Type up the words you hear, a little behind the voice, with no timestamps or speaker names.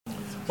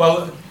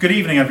Well, good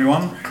evening,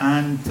 everyone,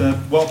 and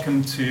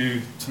welcome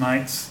to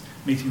tonight's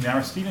meeting of the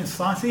Aristotelian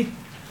Society.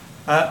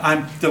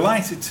 I'm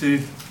delighted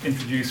to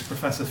introduce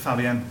Professor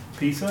Fabienne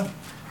Peter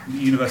from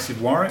the University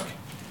of Warwick,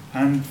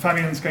 and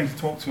Fabienne's going to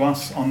talk to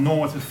us on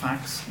normative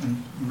facts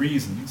and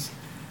reasons.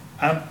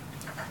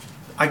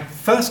 I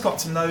first got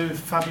to know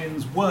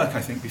Fabienne's work,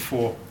 I think,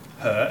 before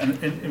her,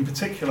 and in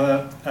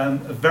particular,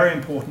 a very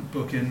important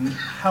book in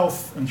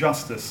health and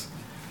justice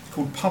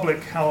called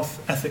Public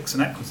Health, Ethics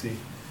and Equity,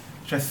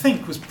 which I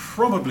think was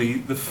probably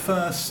the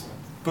first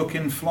book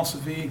in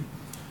philosophy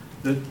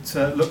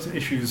that looked at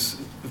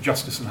issues of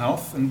justice and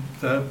health, and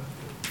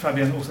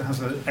Fabienne also has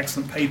an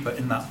excellent paper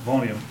in that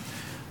volume.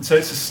 And so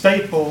it's a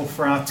staple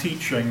for our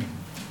teaching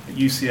at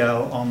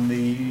UCL on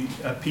the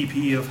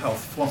PPE of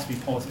health, philosophy,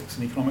 politics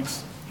and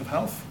economics of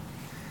health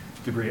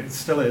degree. It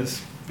still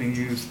is being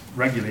used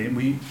regularly,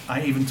 and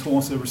I even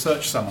taught a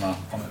research seminar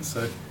on it,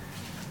 so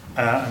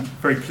I'm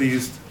very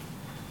pleased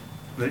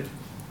that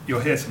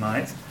you're here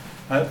tonight.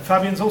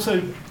 Fabienne's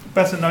also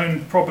better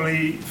known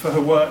probably for her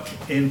work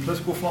in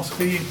political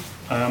philosophy,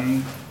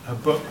 her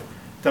book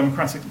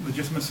Democratic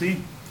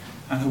Legitimacy,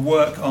 and her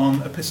work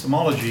on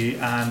epistemology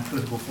and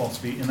political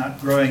philosophy in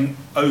that growing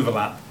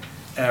overlap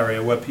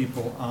area where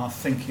people are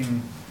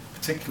thinking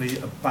particularly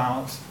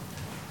about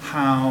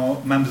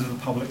how members of the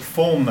public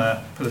form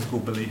their political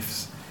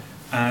beliefs,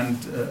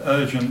 and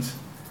urgent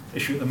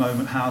issue at the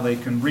moment how they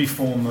can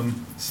reform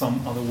them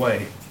some other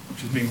way,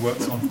 which is being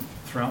worked on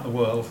throughout the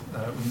world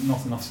with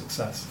not enough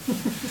success.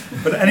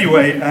 But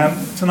anyway,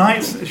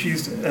 tonight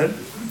she's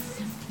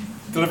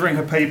delivering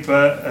her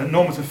paper,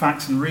 Normative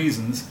Facts and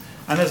Reasons,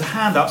 and there's a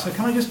handout, so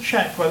can I just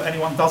check whether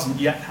anyone doesn't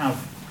yet have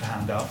the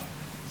handout?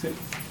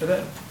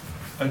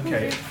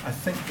 Okay, I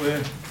think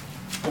we're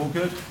all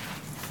good.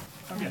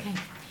 Okay.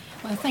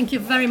 Well, thank you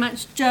very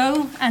much,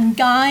 Joe and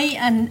Guy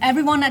and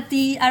everyone at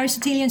the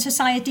Aristotelian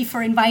Society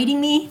for inviting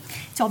me.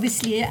 It's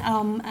obviously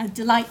a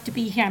delight to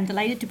be here. I'm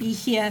delighted to be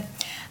here.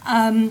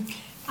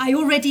 I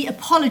already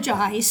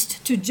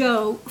apologized to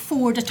Joe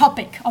for the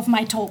topic of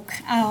my talk.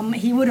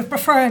 He would have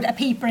preferred a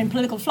paper in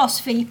political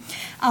philosophy.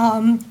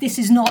 This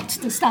is not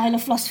the style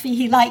of philosophy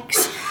he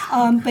likes,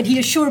 but he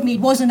assured me it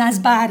wasn't as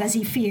bad as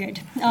he feared.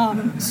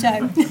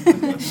 So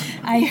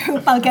I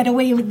hope I'll get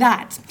away with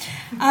that.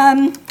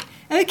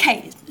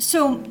 Okay,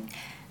 so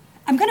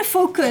I'm going to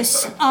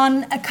focus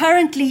on a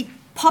currently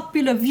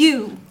popular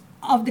view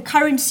of the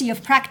currency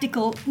of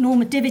practical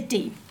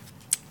normativity.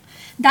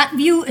 That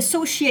view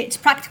associates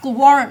practical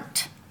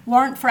warrant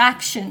for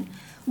action,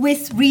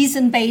 with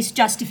reason-based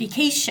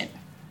justification.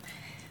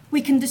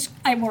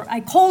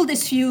 I call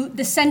this view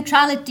the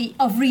centrality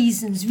of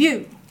reason's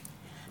view.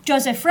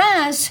 Joseph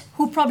Raz,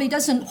 who probably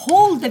doesn't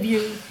hold the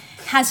view,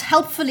 has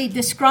helpfully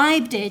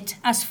described it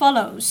as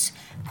follows,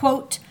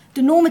 quote,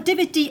 "The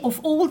normativity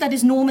of all that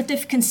is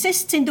normative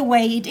consists in the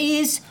way it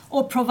is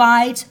or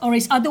provides or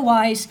is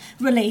otherwise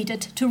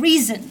related to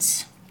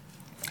reasons."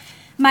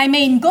 My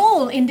main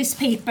goal in this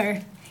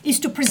paper is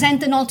to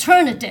present an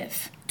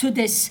alternative to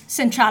this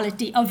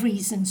centrality of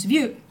reason's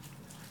view.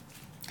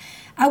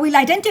 I will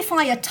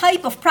identify a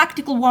type of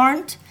practical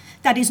warrant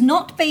that is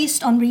not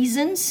based on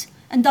reasons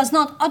and does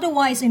not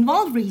otherwise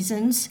involve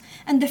reasons,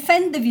 and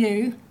defend the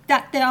view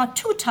that there are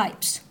two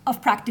types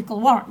of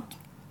practical warrant.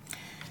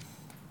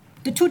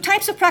 The two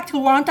types of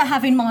practical warrant I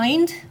have in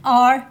mind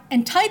are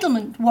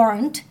entitlement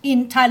warrant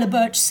in Tyler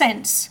Birch's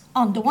sense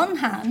on the one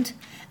hand,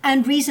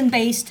 and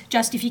reason-based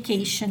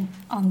justification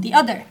on the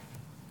other.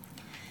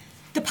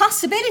 The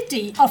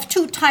possibility of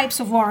two types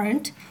of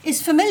warrant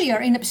is familiar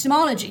in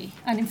epistemology,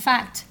 and in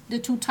fact, the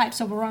two types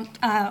of warrant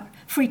are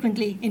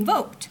frequently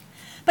invoked.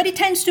 But it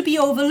tends to be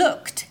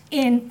overlooked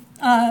in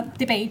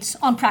debates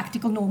on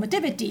practical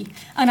normativity,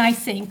 and I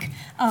think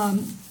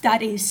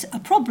that is a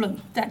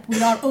problem, that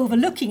we are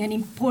overlooking an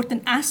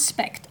important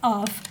aspect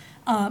of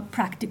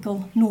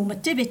practical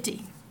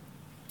normativity.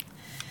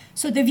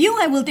 So the view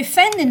I will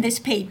defend in this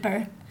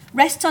paper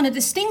rests on a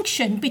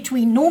distinction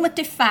between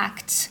normative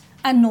facts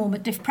and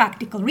normative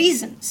practical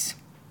reasons.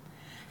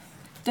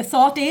 The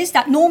thought is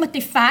that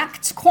normative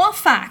facts, qua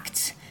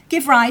facts,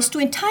 give rise to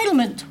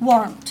entitlement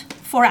warrant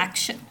for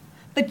action,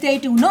 but they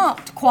do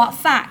not, qua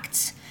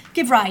facts,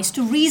 give rise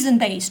to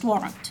reason-based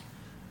warrant.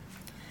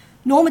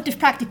 Normative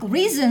practical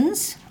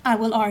reasons, I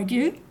will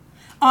argue,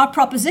 are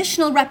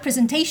propositional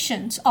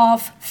representations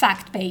of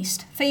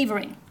fact-based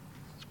favoring.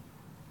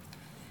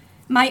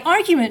 My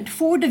argument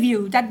for the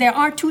view that there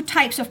are two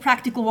types of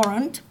practical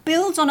warrant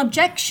builds on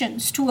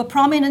objections to a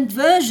prominent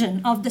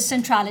version of the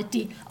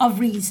centrality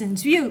of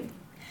reason's view.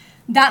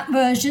 That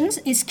version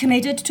is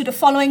committed to the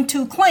following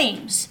two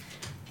claims: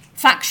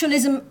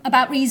 factualism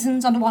about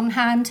reasons on the one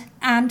hand,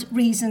 and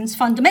reason's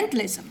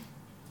fundamentalism.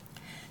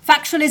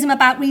 Factualism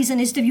about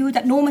reason is the view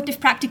that normative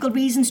practical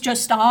reasons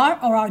just are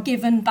or are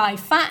given by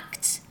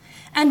facts,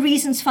 and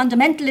reason's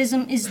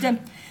fundamentalism is the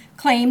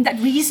claim that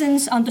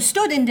reasons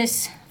understood in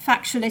this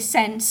factualist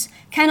sense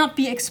cannot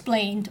be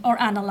explained or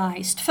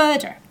analyzed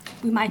further.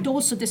 We might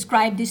also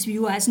describe this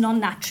view as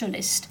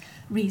non-naturalist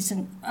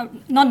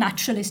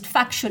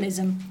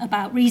factualism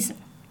about reason.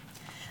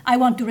 I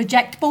want to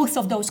reject both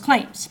of those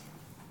claims.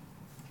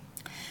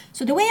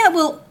 So the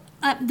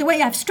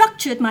way I've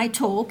structured my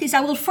talk is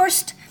I will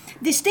first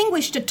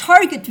distinguish the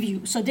target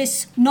view, so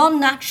this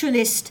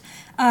non-naturalist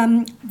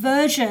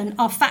version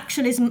of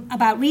factualism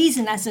about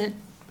reason as a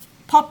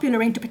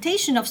popular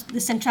interpretation of the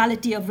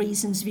centrality of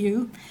reason's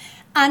view,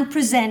 and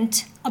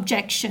present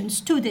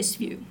objections to this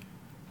view.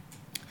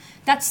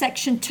 That's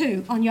section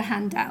 2 on your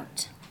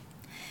handout.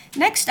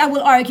 Next, I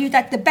will argue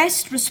that the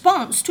best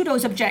response to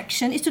those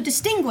objections is to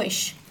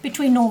distinguish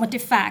between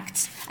normative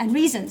facts and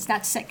reasons.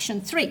 That's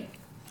section 3.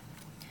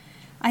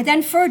 I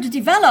then further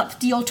develop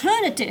the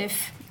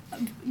alternative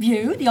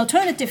view, the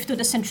alternative to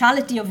the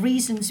centrality of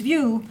reason's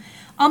view,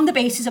 on the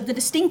basis of the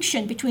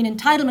distinction between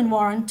entitlement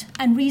warrant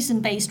and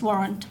reason-based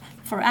warrant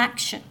for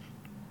action.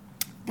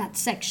 That's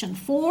section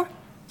 4.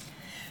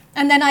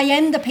 And then I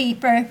end the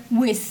paper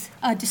with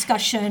a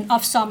discussion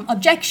of some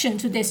objection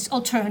to this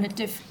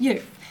alternative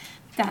view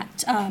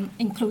that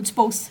includes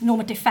both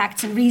normative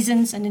facts and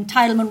reasons, an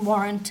entitlement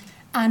warrant,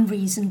 and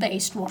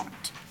reason-based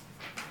warrant.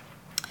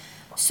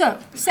 So,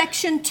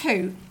 section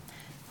 2,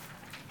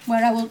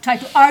 where I will try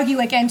to argue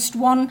against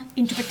one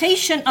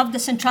interpretation of the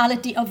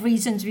centrality of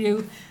reason's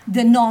view,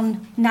 the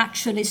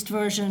non-naturalist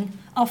version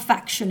of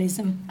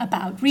factualism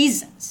about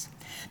reasons.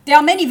 There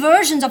are many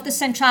versions of the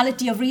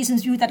centrality of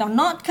reason's view that are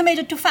not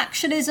committed to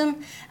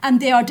factualism,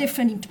 and there are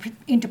different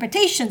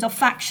interpretations of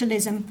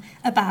factualism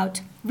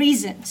about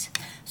reasons.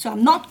 So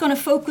I'm not going to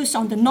focus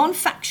on the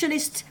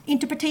non-factualist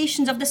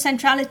interpretations of the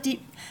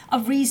centrality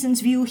of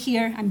reason's view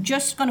here. I'm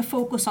just going to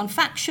focus on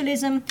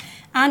factualism,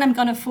 and I'm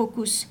going to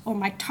focus, or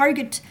my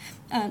target,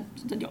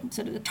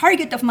 the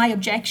target of my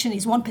objection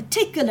is one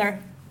particular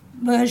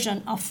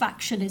version of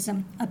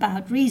factualism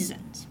about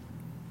reasons.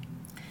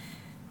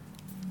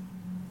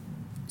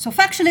 So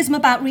factualism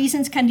about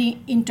reasons can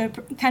be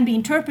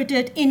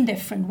interpreted in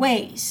different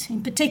ways.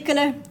 In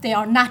particular, there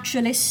are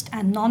naturalist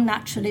and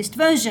non-naturalist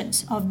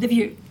versions of the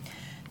view.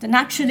 The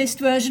naturalist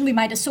version we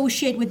might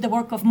associate with the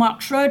work of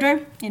Mark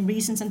Schroeder in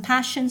Reasons and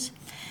Passions,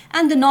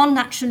 and the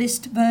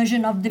non-naturalist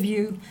version of the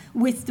view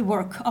with the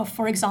work of,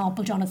 for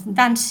example, Jonathan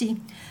Dancy,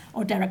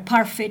 or Derek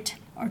Parfit,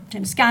 or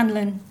Tim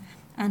Scanlon,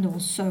 and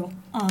also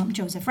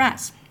Joseph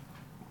Raz.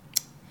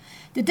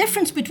 The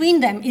difference between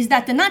them is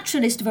that the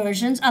naturalist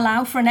versions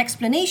allow for an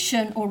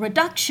explanation or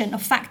reduction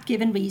of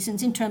fact-given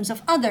reasons in terms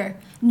of other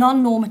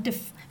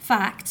non-normative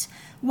facts,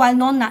 while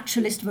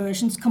non-naturalist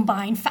versions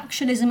combine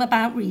factualism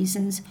about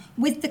reasons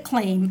with the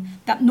claim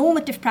that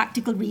normative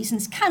practical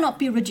reasons cannot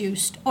be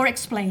reduced or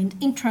explained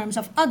in terms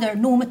of other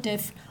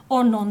normative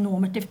or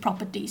non-normative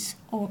properties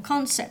or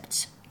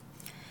concepts.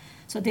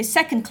 So this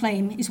second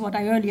claim is what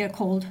I earlier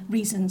called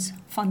reasons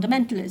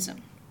fundamentalism.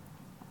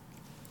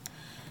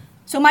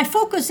 So my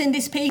focus in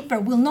this paper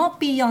will not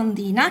be on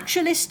the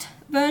naturalist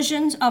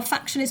versions of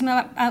factualism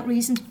about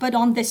reasons, but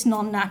on this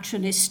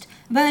non-naturalist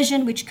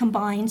version, which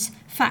combines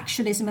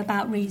factualism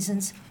about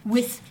reasons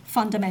with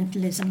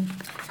fundamentalism.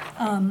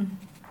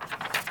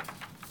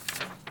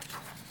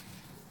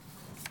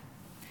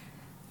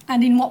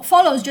 And in what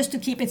follows, just to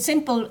keep it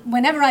simple,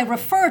 whenever I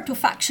refer to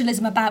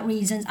factualism about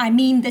reasons, I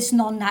mean this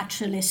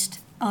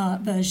non-naturalist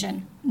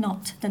version,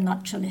 not the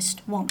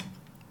naturalist one.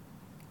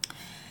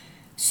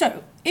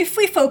 So, if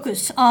we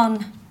focus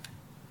on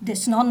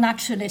this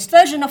non-naturalist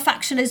version of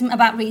factualism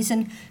about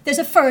reason, there's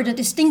a further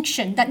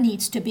distinction that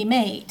needs to be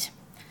made.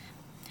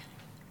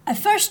 A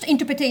first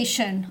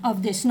interpretation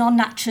of this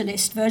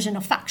non-naturalist version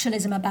of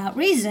factualism about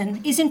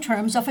reason is in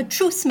terms of a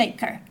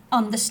truth-maker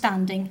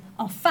understanding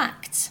of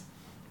facts.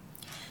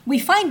 We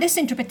find this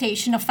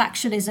interpretation of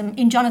factualism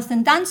in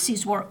Jonathan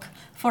Dancy's work,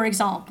 for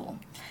example.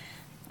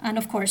 And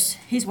of course,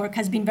 his work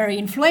has been very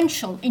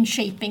influential in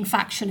shaping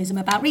factualism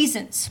about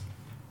reasons.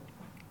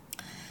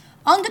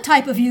 On the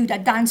type of view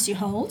that Dancy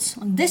holds,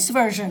 on this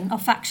version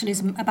of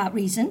factualism about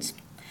reasons,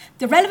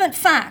 the relevant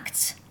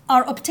facts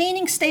are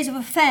obtaining states of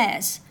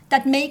affairs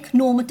that make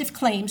normative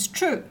claims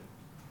true.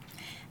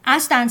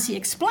 As Dancy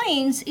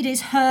explains, it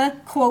is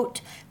her,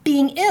 quote,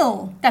 being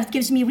ill that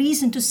gives me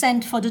reason to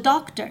send for the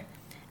doctor,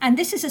 and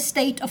this is a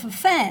state of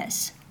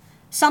affairs,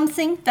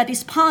 something that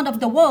is part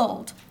of the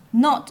world,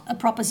 not a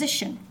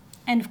proposition,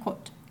 end of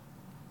quote.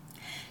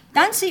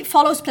 Dancy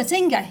follows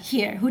Plantinga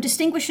here, who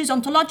distinguishes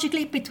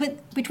ontologically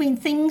between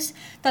things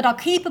that are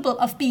capable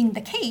of being the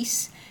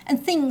case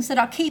and things that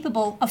are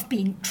capable of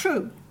being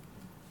true.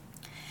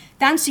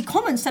 Dancy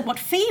comments that what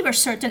favors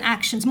certain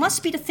actions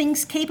must be the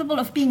things capable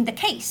of being the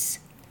case,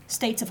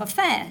 states of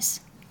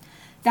affairs.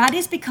 That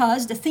is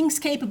because the things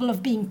capable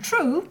of being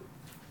true,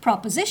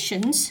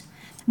 propositions,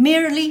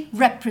 merely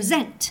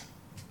represent.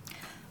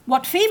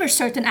 What favors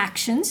certain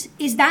actions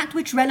is that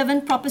which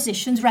relevant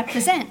propositions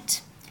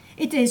represent.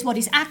 It is what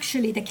is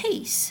actually the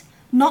case,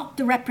 not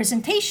the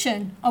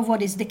representation of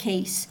what is the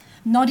case,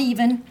 not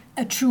even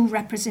a true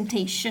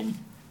representation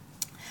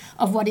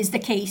of what is the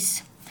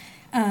case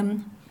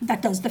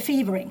that does the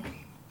favoring.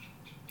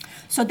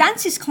 So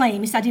Dancy's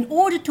claim is that in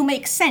order to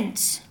make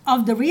sense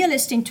of the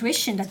realist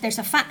intuition that there's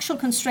a factual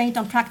constraint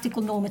on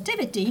practical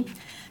normativity,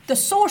 the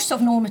source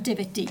of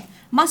normativity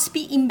must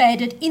be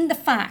embedded in the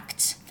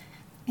facts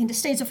in the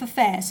states of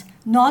affairs,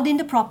 not in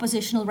the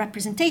propositional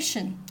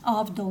representation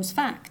of those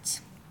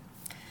facts.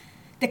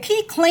 The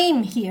key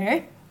claim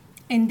here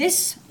in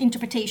this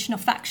interpretation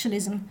of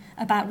factualism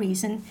about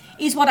reason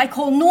is what I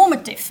call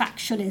normative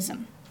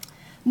factualism.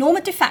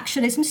 Normative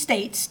factualism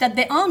states that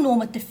there are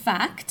normative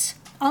facts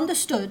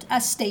understood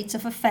as states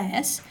of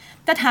affairs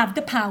that have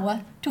the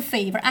power to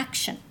favor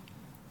action.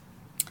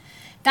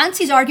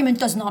 Dancy's argument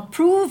does not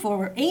prove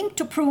or aim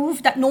to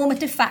prove that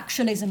normative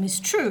factualism is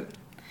true.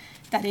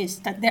 That is,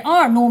 that there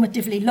are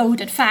normatively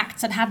loaded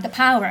facts that have the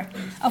power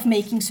of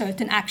making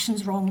certain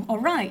actions wrong or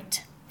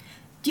right.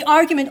 The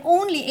argument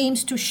only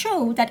aims to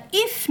show that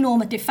if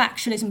normative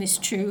factualism is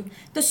true,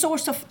 the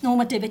source of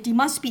normativity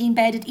must be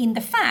embedded in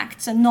the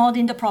facts and not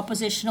in the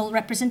propositional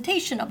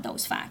representation of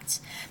those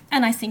facts.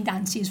 And I think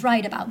Dancy is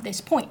right about this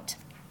point.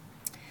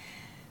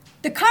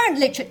 The current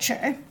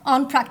literature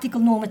on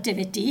practical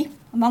normativity,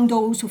 among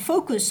those who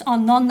focus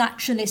on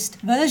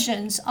non-naturalist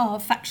versions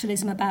of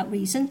factualism about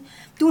reason,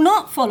 do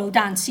not follow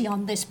Dancy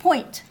on this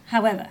point,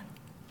 however.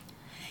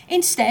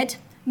 Instead,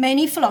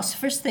 many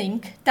philosophers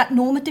think that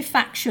normative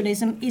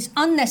factualism is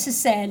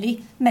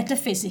unnecessarily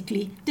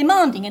metaphysically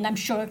demanding, and I'm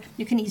sure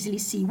you can easily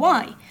see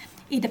why.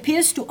 It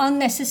appears to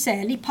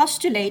unnecessarily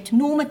postulate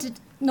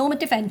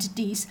normative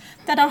entities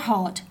that are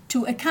hard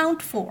to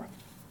account for.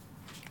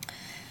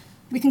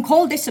 We can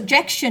call this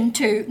objection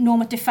to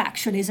normative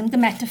factualism the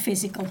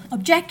metaphysical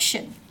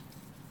objection.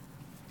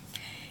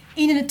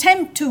 In an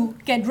attempt to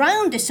get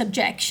round this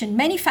objection,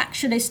 many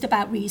factualists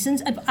about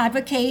reasons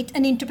advocate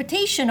an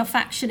interpretation of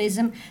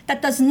factualism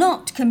that does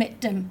not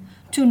commit them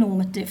to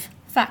normative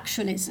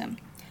factualism.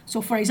 So,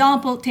 for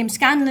example, Tim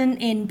Scanlon,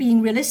 in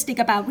Being Realistic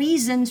About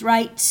Reasons,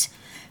 writes,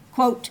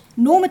 quote,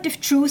 "Normative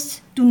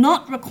truths do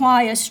not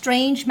require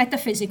strange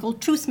metaphysical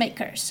truth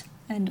makers,"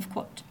 end of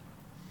quote.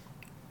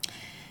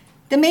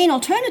 The main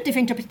alternative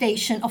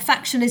interpretation of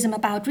factualism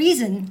about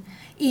reason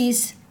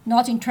is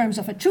not in terms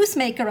of a truth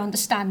maker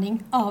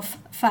understanding of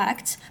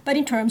facts, but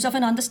in terms of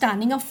an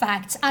understanding of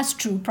facts as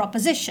true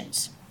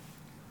propositions.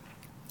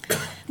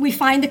 We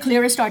find the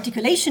clearest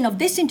articulation of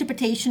this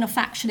interpretation of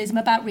factualism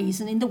about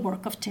reason in the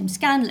work of Tim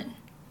Scanlon.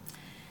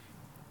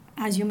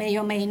 As you may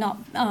or may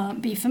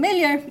not be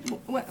familiar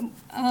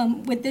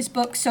with this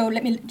book, so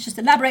let me just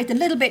elaborate a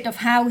little bit of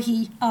how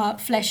he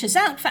fleshes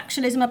out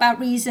factualism about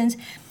reasons.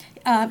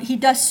 He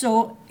does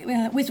so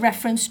with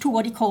reference to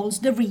what he calls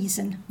the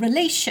reason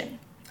relation.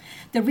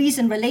 The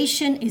reason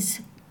relation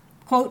is,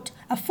 quote,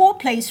 "a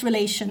four-place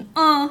relation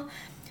R,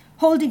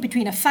 holding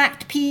between a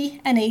fact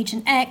P, an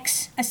agent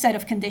X, a set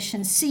of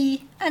conditions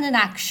C, and an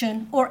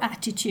action or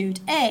attitude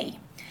A.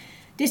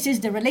 This is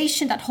the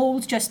relation that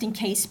holds just in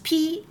case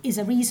P is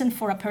a reason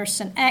for a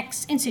person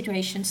X in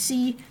situation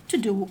C to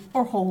do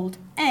or hold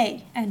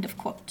A," end of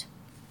quote.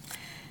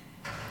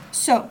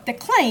 So the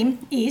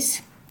claim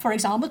is, for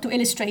example, to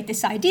illustrate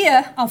this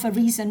idea of a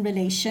reason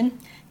relation,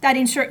 that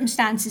in certain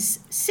circumstances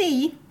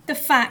C, the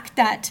fact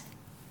that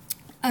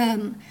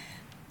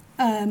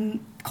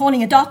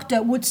calling a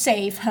doctor would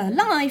save her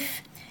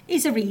life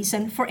is a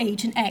reason for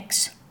agent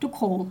X to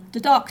call the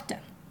doctor.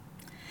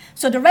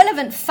 So the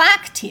relevant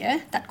fact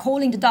here, that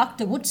calling the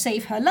doctor would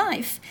save her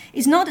life,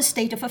 is not a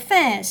state of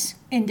affairs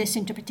in this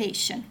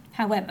interpretation,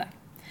 however.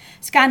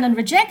 Scanlon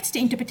rejects the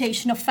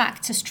interpretation of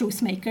facts as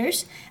truth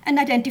makers and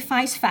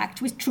identifies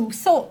fact with true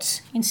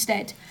thoughts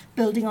instead,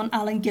 building on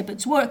Alan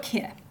Gibbert's work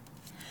here.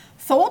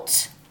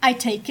 Thoughts, I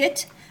take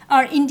it,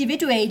 are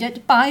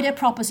individuated by their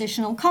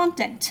propositional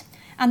content,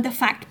 and the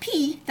fact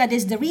P, that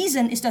is the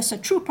reason, is thus a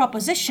true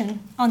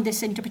proposition on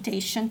this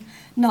interpretation,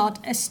 not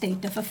a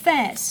state of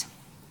affairs.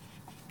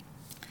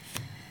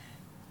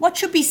 What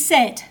should be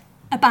said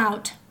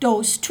about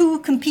those two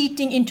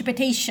competing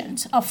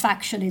interpretations of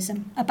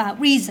factualism about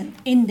reason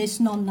in this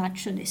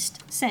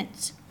non-naturalist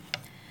sense?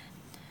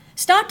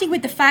 Starting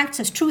with the facts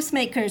as truth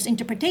makers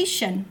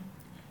interpretation,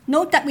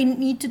 note that we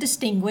need to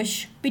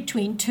distinguish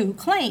between two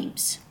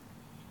claims.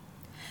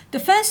 The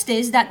first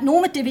is that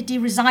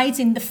normativity resides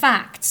in the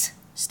facts,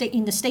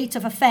 in the states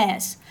of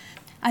affairs.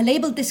 I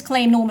labeled this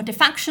claim normative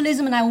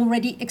factualism, and I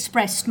already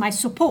expressed my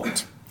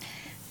support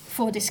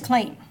for this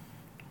claim.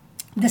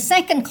 The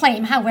second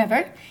claim,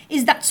 however,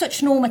 is that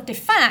such normative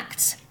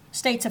facts,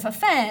 states of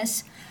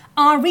affairs,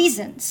 are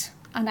reasons,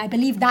 and I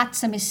believe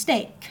that's a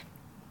mistake.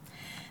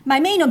 My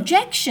main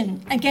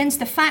objection against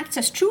the facts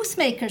as truth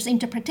makers'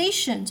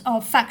 interpretations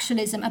of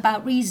factualism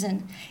about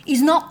reason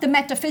is not the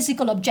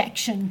metaphysical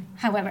objection,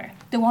 however,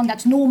 the one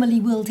that's normally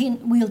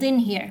wheeled in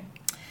here.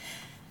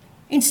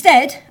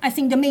 Instead, I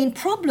think the main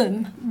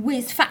problem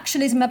with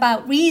factualism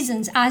about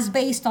reasons as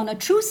based on a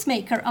truth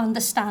maker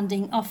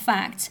understanding of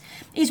facts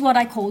is what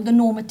I call the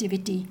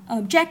normativity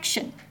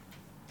objection.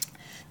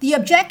 The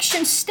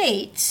objection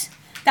states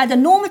that the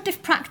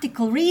normative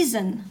practical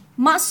reason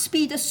must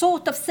be the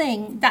sort of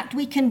thing that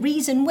we can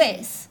reason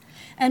with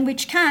and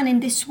which can,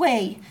 in this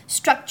way,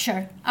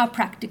 structure our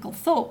practical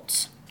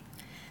thoughts.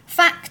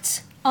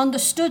 Facts,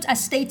 understood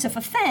as states of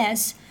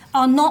affairs,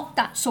 are not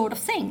that sort of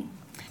thing.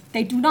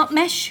 They do not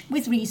mesh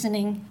with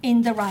reasoning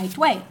in the right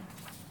way.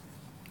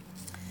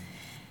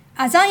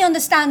 As I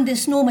understand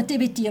this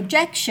normativity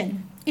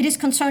objection, it is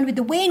concerned with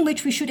the way in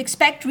which we should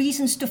expect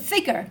reasons to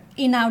figure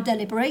in our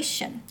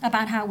deliberation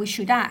about how we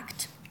should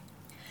act.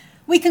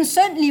 We can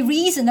certainly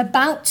reason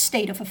about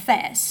state of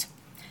affairs,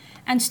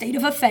 and state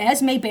of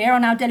affairs may bear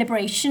on our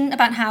deliberation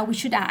about how we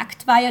should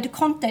act via the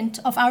content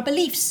of our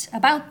beliefs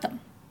about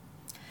them.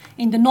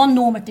 In the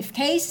non-normative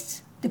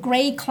case, the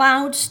grey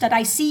clouds that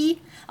I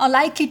see are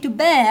likely to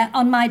bear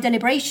on my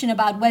deliberation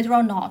about whether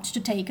or not to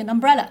take an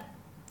umbrella.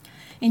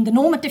 In the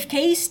normative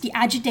case, the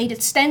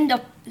agitated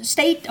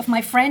state of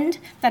my friend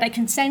that I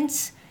can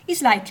sense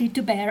is likely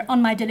to bear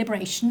on my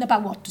deliberation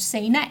about what to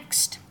say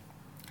next.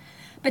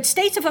 But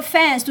states of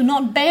affairs do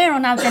not bear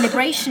on our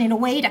deliberation in a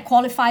way that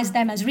qualifies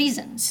them as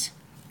reasons,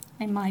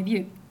 in my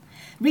view.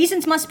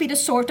 Reasons must be the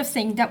sort of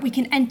thing that we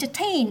can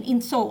entertain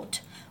in thought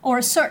or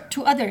assert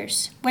to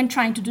others when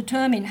trying to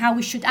determine how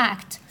we should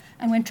act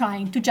and when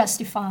trying to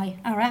justify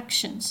our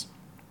actions.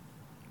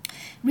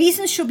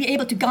 Reasons should be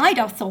able to guide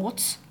our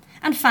thoughts,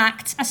 and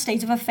facts as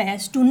states of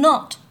affairs do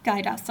not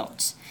guide our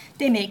thoughts.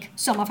 They make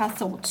some of our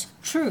thoughts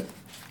true.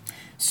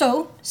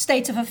 So,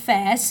 states of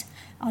affairs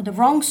are the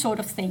wrong sort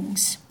of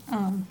things.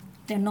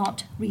 They're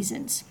not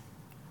reasons.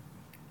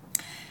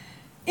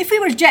 If we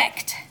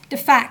reject the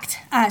fact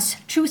as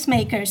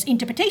truth-makers'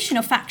 interpretation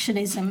of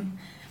factualism,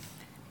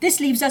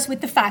 this leaves us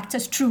with the facts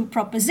as true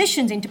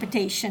propositions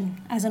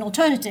interpretation as an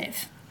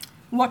alternative.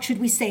 What should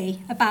we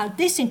say about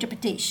this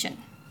interpretation?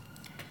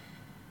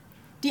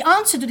 The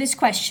answer to this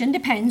question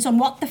depends on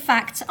what the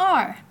facts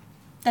are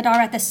that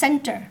are at the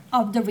center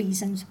of the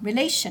reasons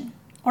relation.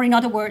 Or in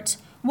other words,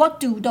 what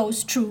do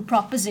those true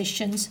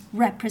propositions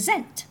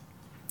represent?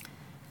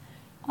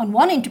 On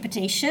one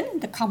interpretation,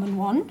 the common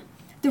one,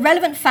 the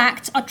relevant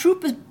facts are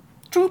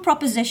true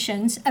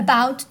propositions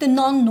about the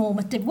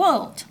non-normative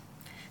world.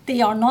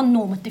 They are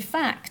non-normative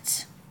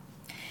facts.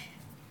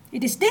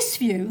 It is this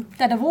view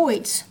that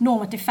avoids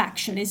normative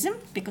factualism,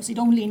 because it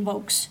only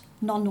invokes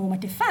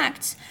non-normative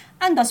facts,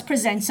 and thus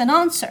presents an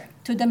answer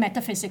to the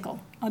metaphysical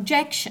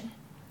objection.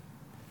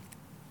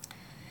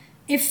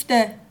 If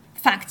the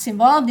facts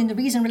involved in the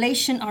reason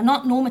relation are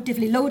not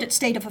normatively loaded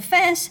state of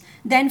affairs,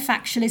 then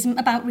factualism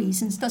about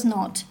reasons does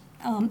not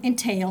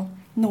entail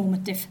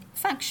normative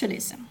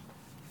factualism.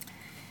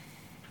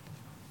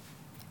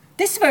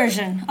 This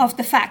version of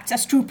the facts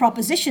as true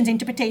propositions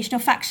interpretation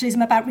of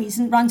factualism about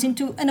reason runs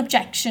into an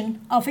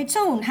objection of its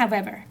own,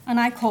 however, and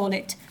I call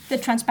it the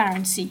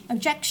transparency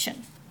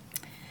objection.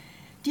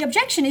 The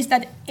objection is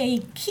that a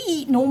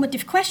key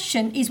normative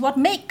question is what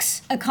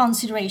makes a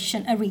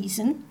consideration a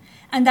reason,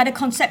 and that a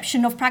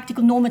conception of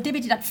practical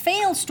normativity that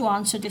fails to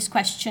answer this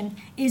question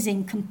is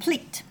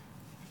incomplete.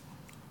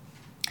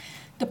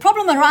 The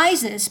problem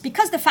arises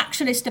because the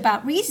factualist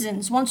about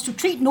reasons wants to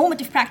treat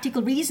normative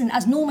practical reason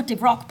as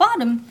normative rock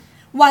bottom,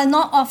 while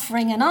not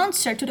offering an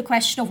answer to the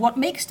question of what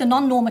makes the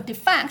non-normative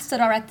facts that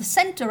are at the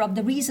center of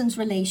the reasons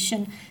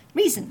relation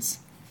reasons.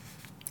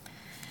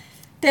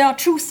 There are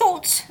true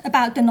thoughts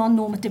about the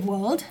non-normative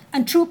world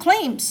and true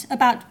claims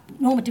about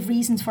normative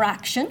reasons for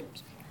action,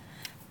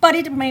 but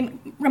it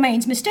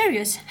remains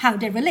mysterious how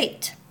they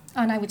relate.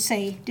 And I would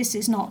say this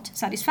is not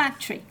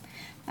satisfactory.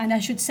 And I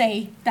should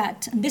say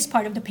that in this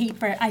part of the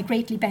paper, I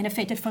greatly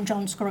benefited from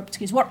John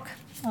Skorupski's work,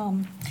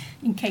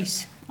 in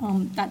case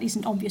that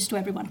isn't obvious to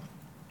everyone.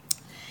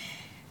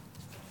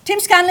 Tim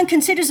Scanlon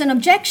considers an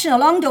objection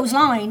along those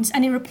lines,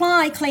 and in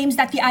reply claims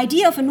that the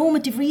idea of a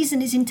normative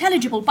reason is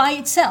intelligible by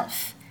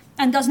itself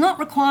and does not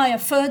require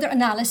further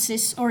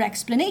analysis or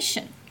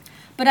explanation.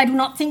 But I do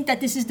not think that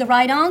this is the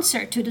right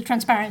answer to the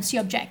transparency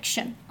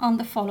objection on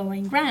the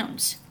following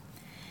grounds.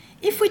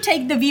 If we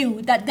take the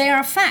view that there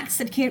are facts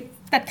that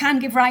can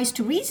give rise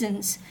to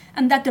reasons,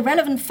 and that the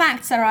relevant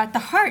facts that are at the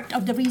heart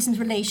of the reasons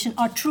relation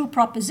are true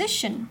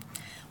proposition,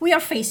 we are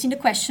facing the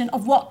question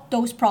of what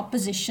those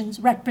propositions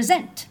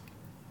represent.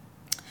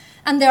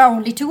 And there are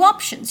only two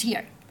options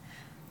here.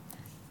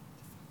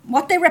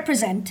 What they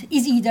represent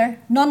is either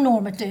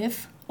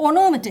non-normative or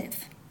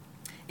normative.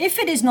 If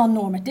it is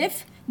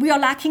non-normative, we are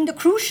lacking the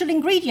crucial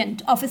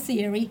ingredient of a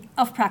theory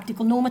of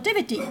practical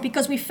normativity,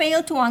 because we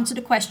fail to answer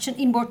the question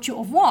in virtue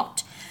of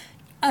what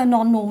a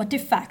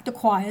non-normative fact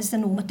acquires the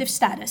normative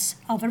status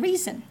of a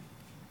reason.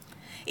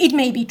 It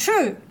may be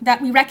true that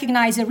we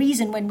recognize a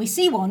reason when we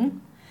see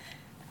one,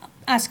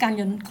 as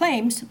Scanlon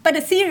claims, but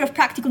a theory of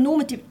practical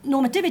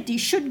normativity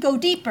should go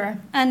deeper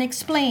and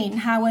explain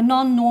how a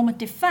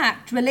non-normative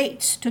fact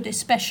relates to this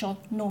special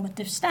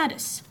normative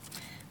status.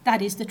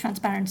 That is the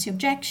transparency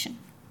objection.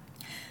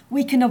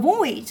 We can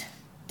avoid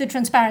the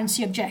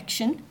transparency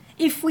objection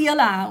if we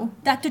allow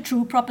that the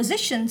true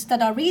propositions that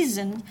are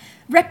reasoned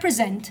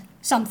represent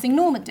something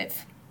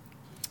normative.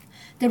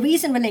 The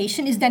reason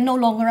relation is then no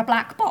longer a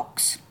black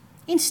box.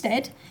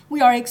 Instead, we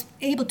are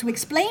able to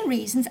explain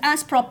reasons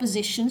as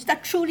propositions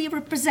that truly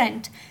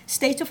represent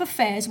state of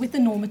affairs with the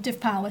normative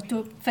power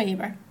to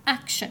favor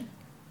action.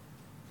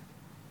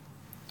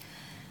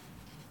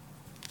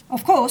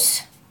 Of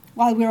course,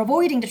 while we're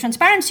avoiding the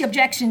transparency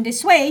objection in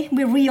this way,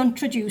 we're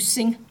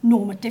reintroducing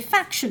normative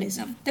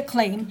factualism, the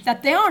claim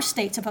that there are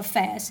states of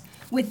affairs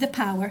with the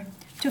power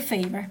to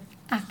favor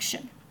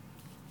action.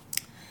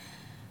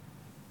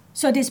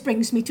 So this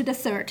brings me to the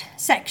third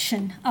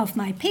section of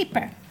my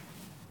paper.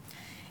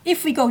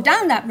 If we go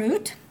down that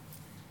route,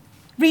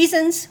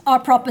 reasons are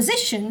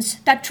propositions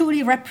that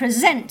truly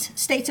represent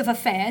states of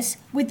affairs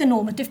with the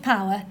normative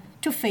power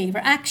to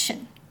favor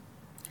action.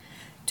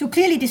 To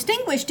clearly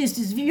distinguish this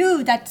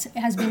view that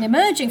has been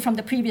emerging from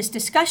the previous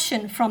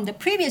discussion, from the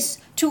previous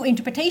two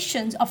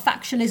interpretations of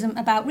factualism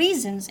about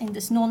reasons in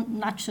this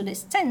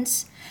non-naturalist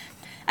sense,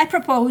 I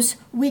propose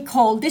we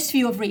call this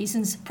view of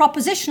reasons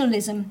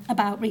propositionalism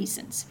about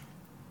reasons.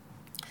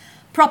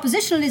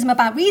 Propositionalism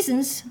about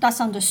reasons, thus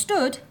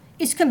understood,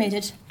 is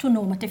committed to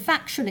normative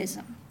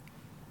factualism.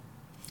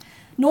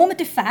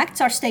 Normative facts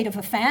are state of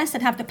affairs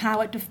that have the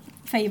power to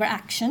favor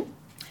action.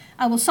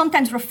 I will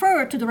sometimes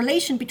refer to the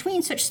relation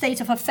between such states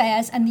of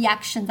affairs and the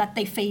action that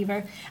they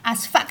favor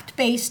as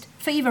fact-based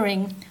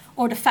favoring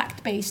or the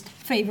fact-based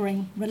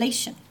favoring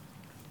relation.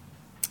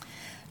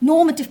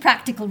 Normative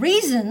practical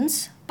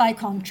reasons, by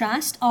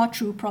contrast, are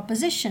true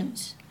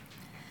propositions.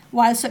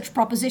 While such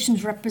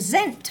propositions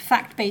represent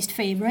fact-based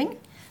favoring,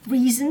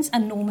 reasons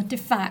and normative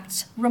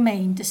facts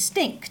remain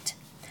distinct.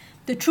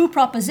 The true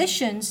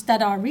propositions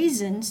that are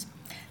reasons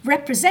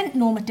represent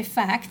normative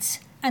facts,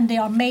 and they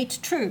are made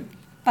true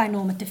by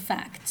normative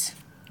facts.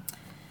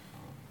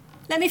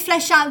 Let me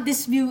flesh out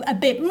this view a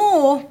bit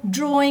more,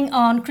 drawing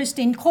on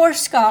Christine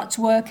Korsgaard's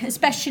work,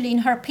 especially in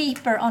her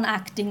paper on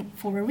acting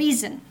for a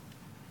reason.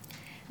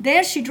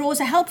 There she draws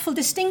a helpful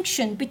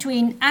distinction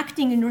between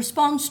acting in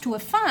response to a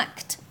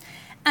fact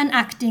and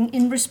acting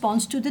in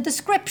response to the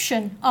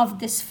description of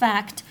this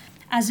fact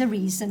as a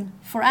reason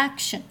for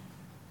action.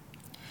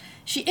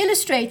 She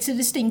illustrates the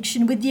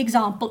distinction with the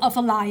example of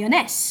a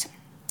lioness.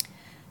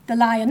 The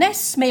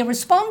lioness may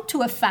respond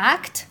to a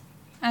fact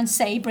and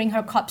say, bring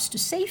her cubs to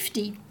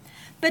safety,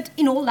 but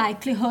in all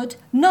likelihood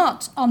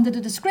not under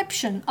the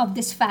description of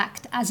this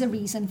fact as a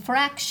reason for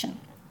action.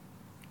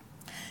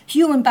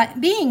 Human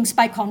beings,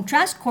 by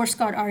contrast,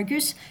 Korsgaard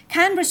argues,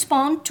 can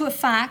respond to a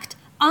fact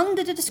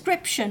under the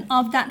description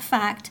of that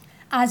fact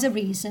as a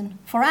reason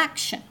for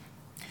action.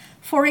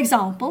 For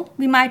example,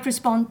 we might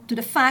respond to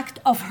the fact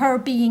of her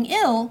being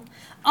ill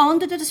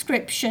under the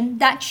description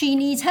that she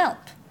needs help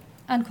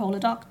and call a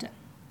doctor.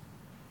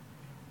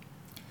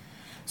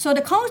 So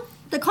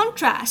the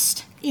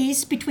contrast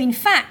is between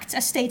facts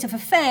as state of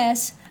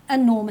affairs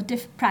and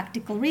normative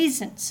practical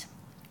reasons.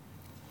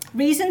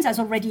 Reasons, as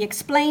already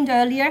explained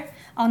earlier,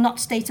 are not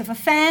states of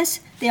affairs.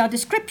 They are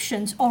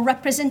descriptions or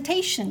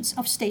representations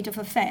of state of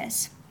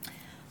affairs.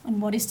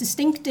 And what is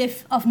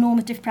distinctive of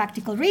normative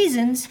practical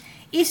reasons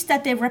is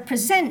that they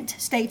represent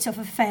states of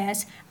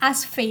affairs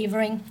as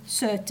favoring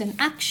certain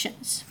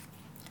actions.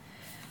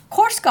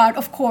 Korsgaard,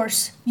 of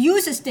course,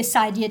 uses this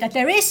idea that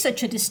there is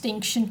such a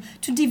distinction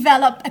to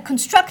develop a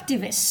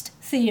constructivist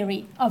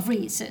theory of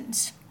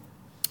reasons.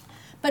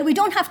 But we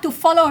don't have to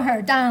follow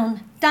her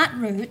down that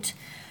route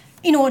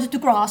in order to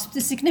grasp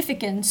the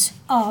significance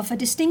of a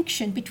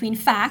distinction between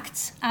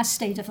facts as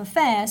state of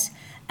affairs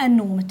and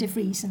normative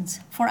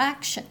reasons for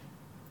action.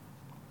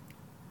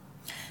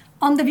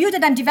 On the view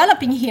that I'm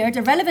developing here,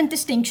 the relevant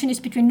distinction is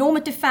between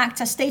normative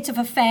facts as states of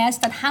affairs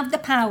that have the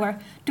power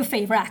to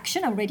favor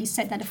action, I already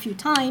said that a few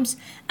times,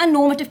 and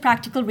normative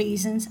practical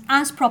reasons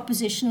as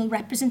propositional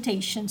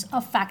representations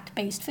of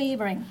fact-based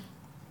favoring.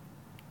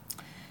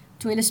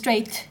 To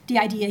illustrate the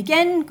idea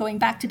again, going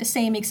back to the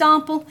same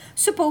example,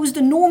 suppose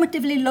the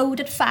normatively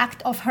loaded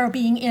fact of her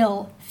being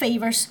ill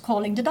favors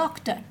calling the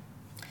doctor.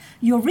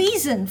 Your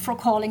reason for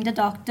calling the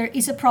doctor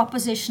is a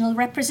propositional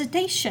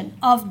representation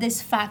of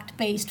this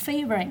fact-based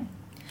favoring,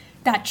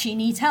 that she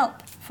needs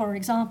help, for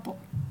example.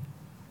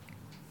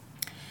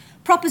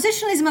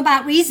 Propositionalism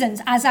about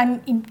reasons, as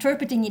I'm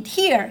interpreting it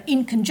here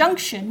in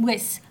conjunction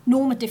with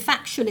normative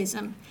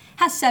factualism,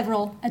 has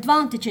several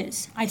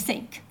advantages, I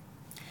think.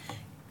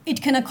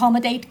 It can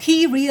accommodate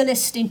key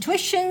realist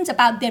intuitions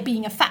about there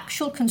being a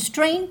factual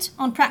constraint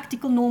on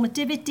practical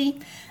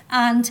normativity,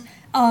 and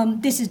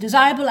this is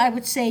desirable, I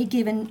would say,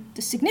 given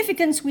the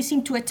significance we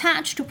seem to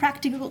attach to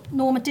practical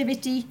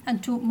normativity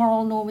and to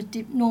moral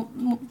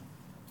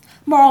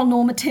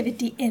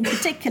normativity in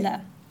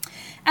particular.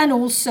 And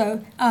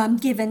also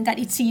given that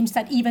it seems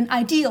that even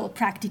ideal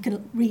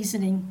practical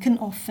reasoning can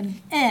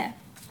often err.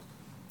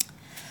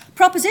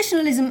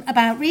 Propositionalism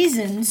about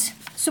reasons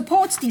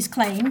supports these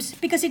claims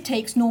because it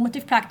takes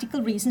normative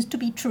practical reasons to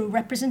be true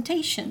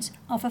representations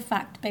of a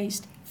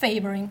fact-based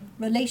favoring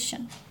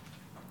relation.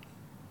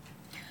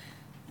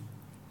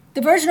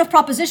 The version of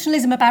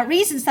propositionalism about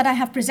reasons that I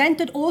have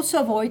presented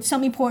also avoids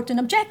some important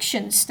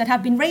objections that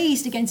have been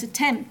raised against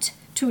attempt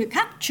to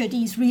capture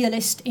these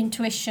realist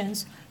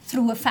intuitions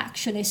through a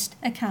factualist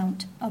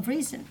account of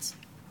reasons.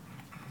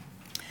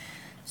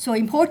 So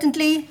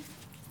importantly,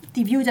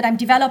 the view that I'm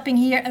developing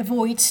here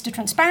avoids the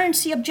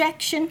transparency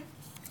objection.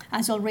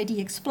 As already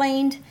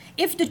explained,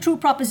 if the true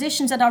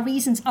propositions that are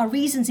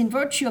reasons in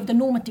virtue of the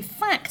normative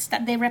facts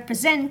that they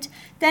represent,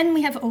 then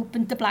we have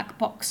opened the black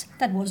box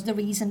that was the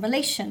reason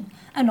relation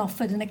and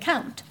offered an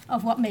account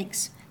of what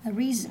makes a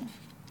reason.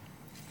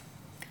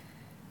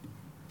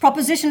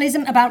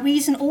 Propositionalism about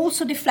reason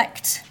also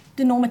deflects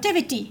the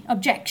normativity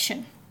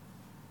objection.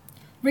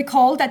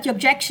 Recall that the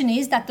objection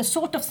is that the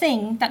sort of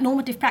thing that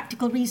normative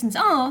practical reasons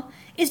are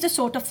is the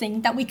sort of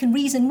thing that we can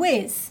reason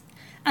with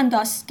and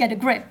thus get a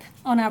grip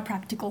on our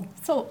practical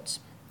thoughts.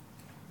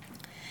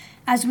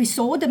 As we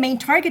saw, the main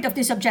target of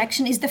this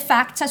objection is the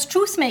facts as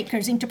truth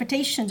makers'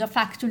 interpretations of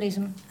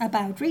factualism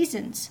about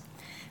reasons.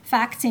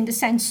 Facts, in the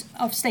sense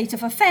of state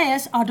of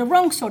affairs, are the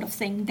wrong sort of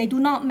thing. They do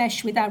not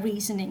mesh with our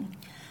reasoning.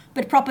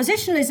 But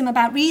propositionalism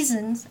about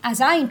reasons, as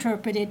I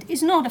interpret it,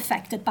 is not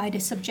affected by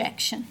this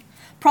objection.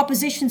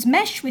 Propositions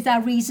mesh with our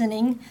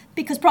reasoning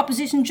because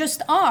propositions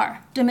just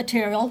are the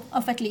material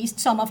of at least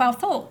some of our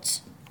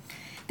thoughts.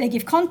 They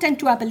give content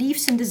to our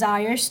beliefs and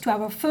desires, to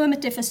our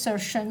affirmative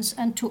assertions,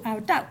 and to our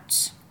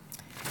doubts.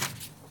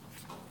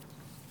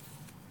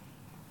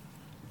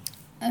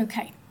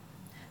 Okay,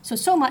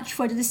 so much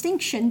for the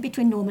distinction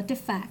between normative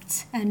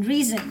facts and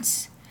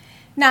reasons.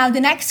 Now,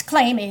 the next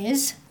claim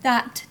is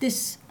that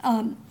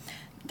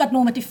that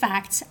normative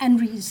facts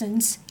and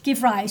reasons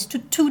give rise to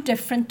two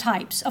different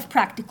types of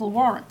practical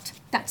warrant.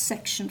 That's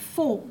section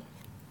 4.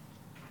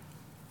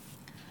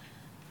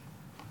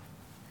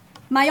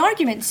 My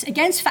arguments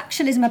against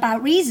factualism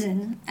about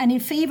reason and in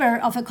favor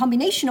of a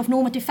combination of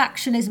normative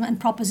factualism and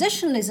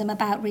propositionalism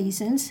about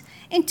reasons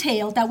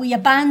entail that we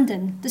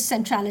abandon the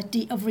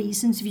centrality of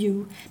reason's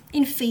view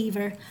in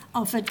favor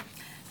of a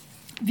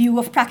view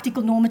of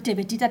practical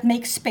normativity that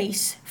makes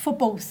space for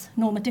both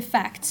normative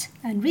facts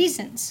and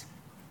reasons.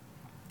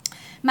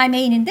 My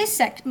main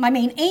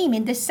aim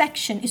in this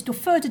section is to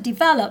further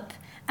develop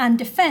and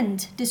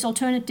defend this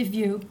alternative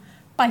view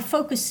by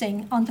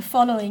focusing on the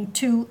following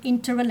two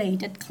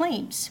interrelated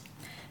claims.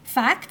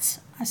 Facts,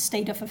 as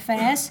state of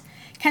affairs,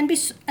 can be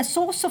a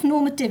source of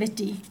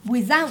normativity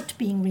without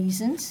being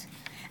reasons,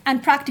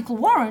 and practical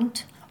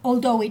warrant,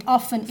 although it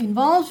often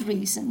involves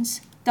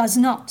reasons, does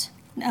not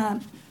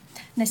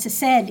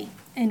necessarily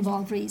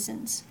involve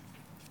reasons.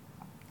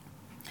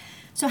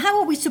 So how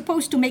are we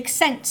supposed to make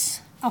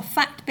sense of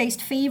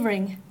fact-based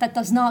favoring that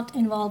does not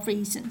involve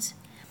reasons?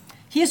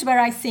 Here's where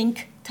I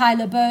think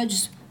Tyler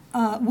Burge's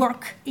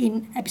work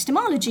in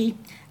epistemology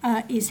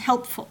is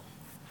helpful.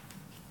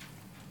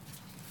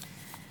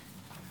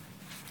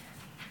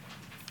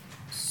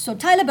 So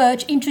Tyler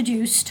Burge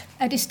introduced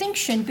a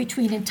distinction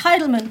between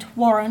entitlement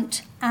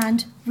warrant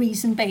and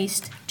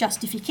reason-based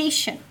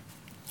justification.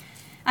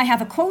 I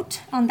have a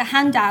quote on the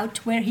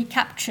handout where he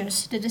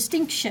captures the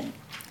distinction.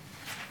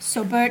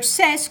 So Burge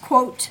says,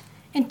 quote,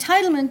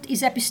 "Entitlement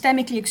is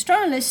epistemically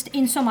externalist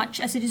insomuch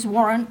as it is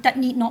warrant that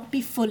need not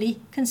be fully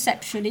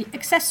conceptually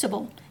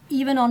accessible,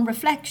 even on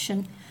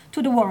reflection,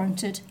 to the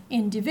warranted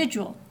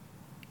individual.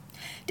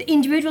 The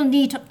individual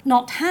need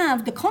not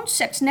have the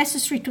concepts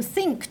necessary to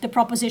think the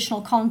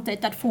propositional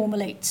content that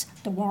formulates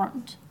the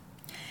warrant.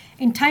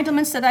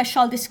 Entitlements that I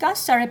shall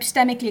discuss are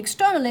epistemically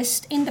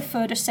externalist in the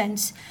further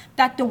sense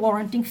that the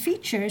warranting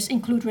features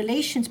include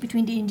relations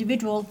between the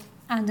individual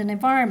and an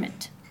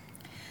environment.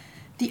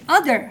 The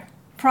other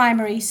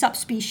primary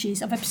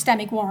subspecies of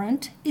epistemic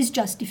warrant is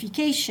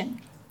justification.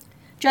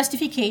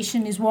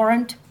 Justification is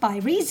warrant by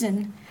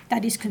reason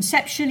that is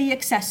conceptually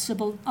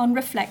accessible on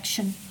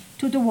reflection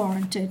to the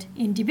warranted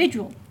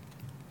individual."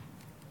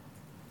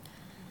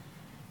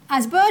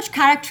 As Burge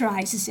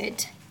characterizes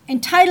it,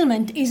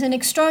 entitlement is an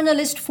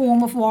externalist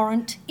form of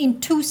warrant in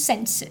two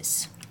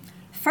senses.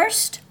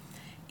 First,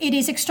 it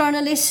is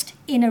externalist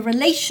in a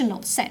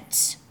relational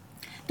sense.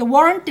 The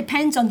warrant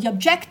depends on the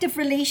objective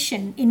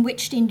relation in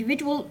which the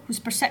individual whose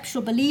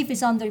perceptual belief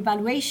is under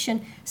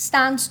evaluation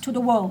stands to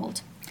the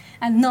world,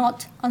 and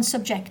not on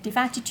subjective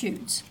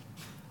attitudes.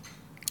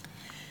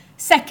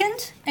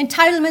 Second,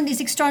 entitlement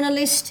is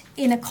externalist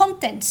in a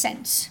content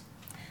sense.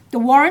 The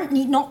warrant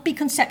need not be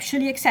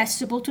conceptually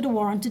accessible to the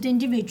warranted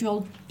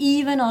individual,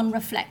 even on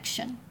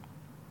reflection.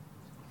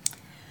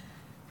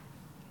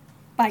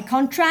 By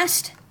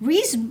contrast,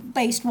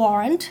 reason-based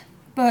warrant,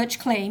 Burge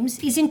claims,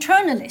 is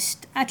internalist,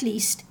 at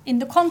least in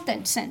the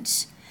content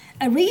sense.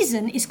 A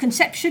reason is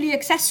conceptually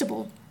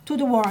accessible to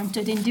the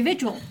warranted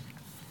individual.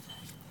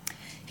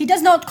 He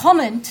does not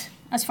comment,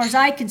 as far as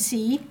I can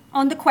see,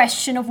 on the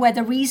question of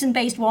whether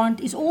reason-based warrant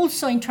is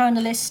also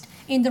internalist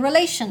in the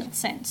relational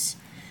sense,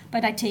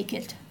 but I take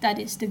it that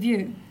is the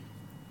view.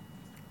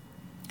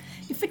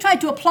 If we try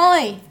to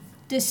apply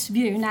this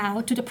view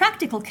now to the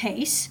practical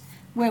case,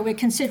 where we're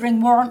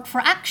considering warrant for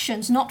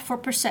actions, not for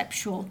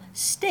perceptual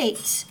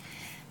states,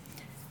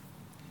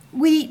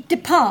 we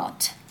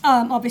depart,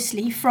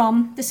 obviously,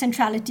 from the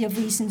centrality of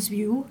reason's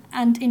view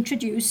and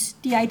introduce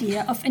the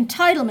idea of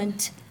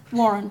entitlement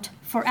warrant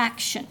for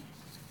action.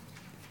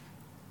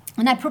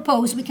 And I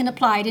propose we can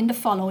apply it in the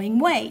following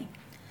way.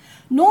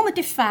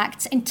 Normative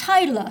facts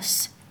entitle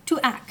us to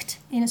act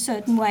in a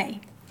certain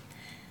way.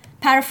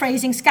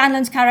 Paraphrasing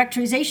Scanlon's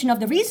characterization of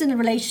the reason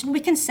relation, we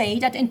can say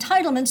that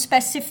entitlement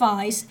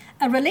specifies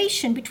a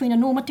relation between a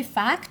normative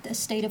fact, a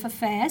state of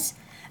affairs,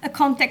 a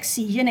context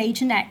C, an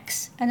agent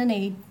X, and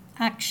an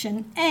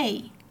action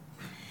A.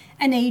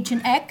 an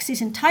agent X is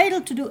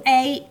entitled to do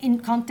A in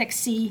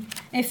context C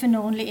if and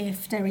only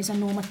if there is a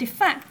normative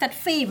fact that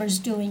favors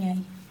doing A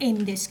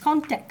in this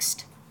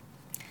context.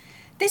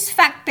 This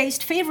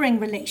fact-based favoring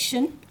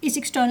relation is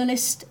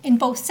externalist in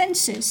both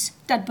senses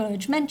that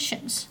Burge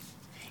mentions.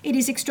 It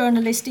is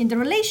externalist in the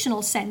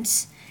relational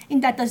sense, in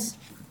that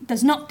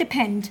does not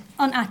depend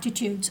on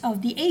attitudes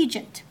of the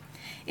agent.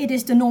 It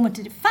is the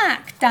normative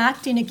fact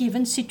that, in a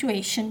given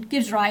situation,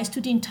 gives rise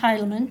to the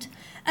entitlement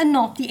and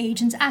not the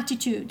agent's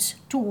attitudes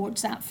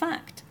towards that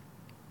fact.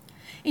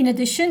 In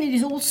addition, it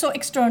is also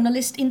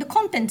externalist in the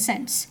content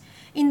sense,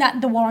 in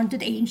that the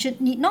warranted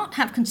agent need not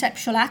have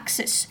conceptual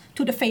access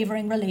to the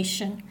favoring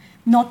relation,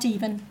 not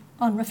even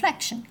on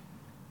reflection.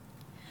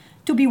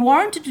 To be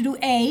warranted to do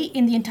A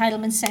in the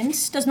entitlement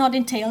sense does not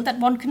entail that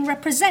one can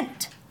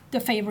represent the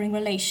favoring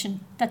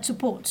relation that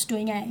supports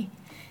doing A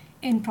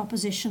in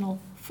propositional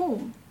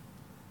form.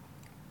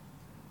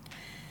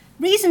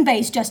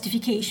 Reason-based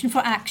justification for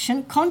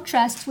action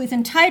contrasts with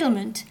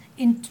entitlement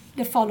in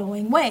the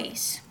following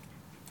ways.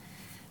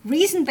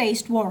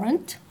 Reason-based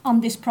warrant, on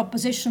this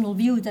propositional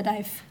view that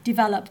I've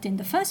developed in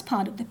the first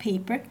part of the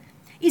paper,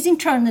 is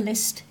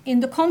internalist in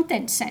the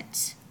content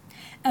sense.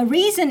 A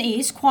reason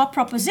is, qua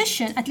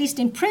proposition, at least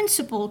in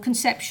principle,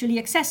 conceptually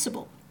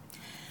accessible.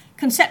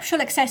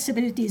 Conceptual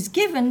accessibility is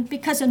given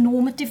because a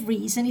normative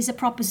reason is a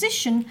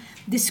proposition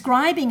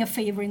describing a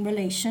favoring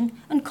relation,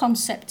 and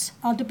concepts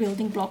are the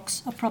building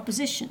blocks of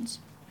propositions.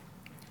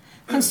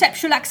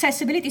 Conceptual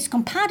accessibility is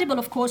compatible,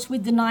 of course,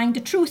 with denying the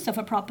truth of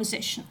a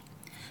proposition.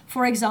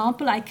 For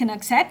example, I can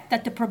accept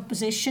that the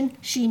proposition,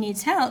 she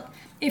needs help,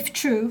 if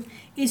true,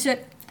 is a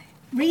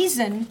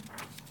reason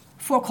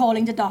for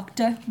calling the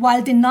doctor,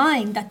 while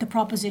denying that the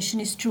proposition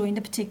is true in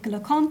the particular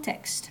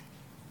context.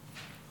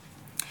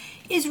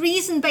 Is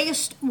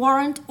reason-based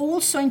warrant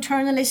also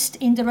internalist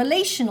in the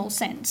relational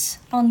sense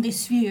on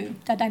this view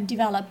that I'm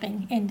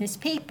developing in this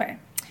paper?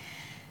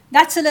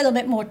 That's a little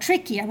bit more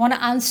tricky. I want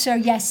to answer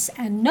yes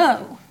and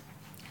no.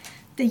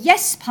 The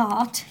yes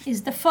part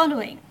is the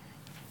following.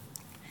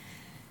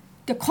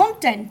 The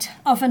content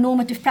of a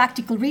normative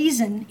practical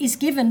reason is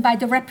given by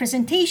the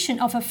representation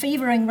of a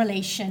favoring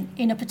relation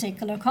in a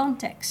particular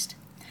context.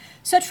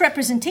 Such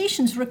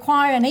representations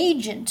require an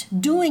agent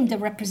doing the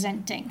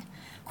representing.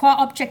 Qua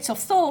objects of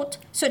thought,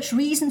 such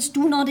reasons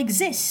do not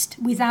exist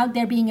without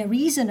there being a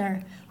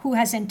reasoner who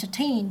has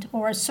entertained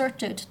or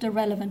asserted the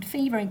relevant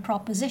favoring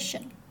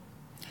proposition.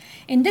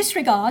 In this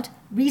regard,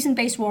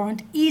 reason-based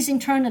warrant is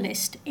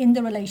internalist in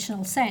the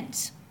relational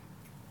sense.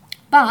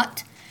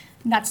 But,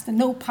 and that's the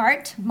no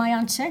part of my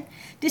answer,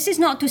 this is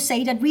not to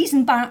say that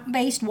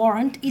reason-based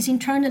warrant is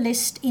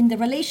internalist in the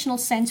relational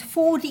sense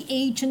for the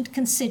agent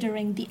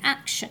considering the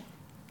action.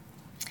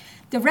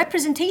 The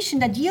representation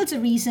that yields a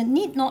reason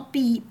need not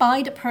be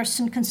by the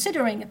person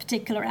considering a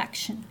particular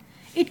action.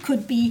 It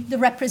could be the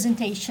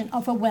representation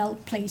of a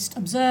well-placed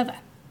observer.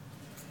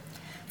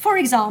 For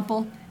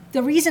example,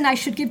 the reason I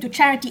should give to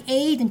charity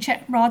A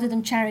rather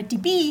than charity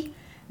B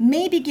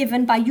may be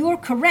given by your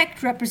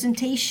correct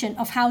representation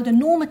of how the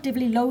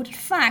normatively loaded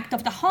fact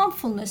of the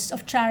harmfulness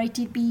of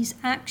charity B's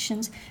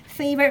actions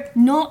favor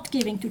not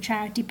giving to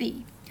charity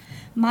B.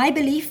 My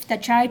belief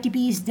that charity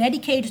B is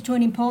dedicated to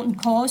an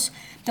important cause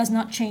does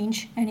not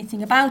change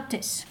anything about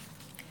this.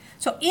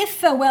 So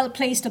if a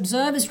well-placed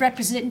observer's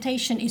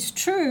representation is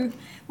true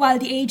while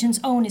the agent's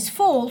own is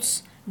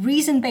false,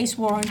 reason-based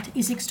warrant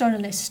is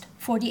externalist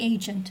for the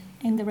agent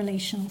in the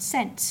relational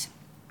sense.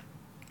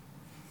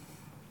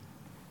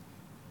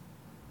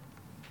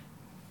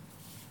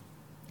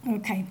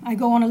 Okay, I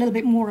go on a little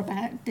bit more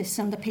about this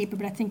on the paper,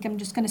 but I think I'm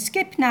just going to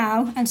skip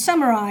now and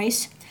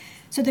summarize.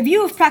 So the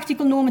view of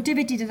practical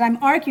normativity that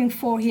I'm arguing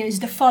for here is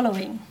the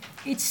following.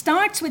 It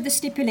starts with the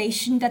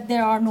stipulation that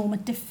there are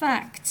normative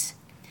facts.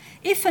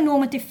 If a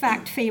normative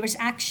fact favors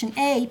action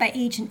A by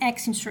agent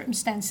X in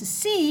circumstances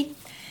C,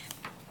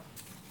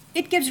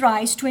 it gives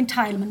rise to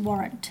entitlement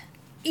warrant.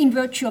 In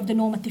virtue of the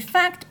normative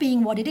fact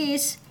being what it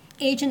is,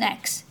 agent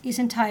X is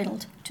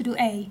entitled to do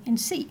A in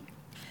C.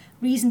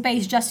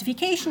 Reason-based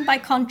justification, by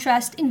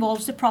contrast,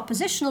 involves the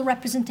propositional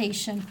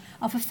representation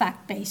of a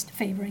fact-based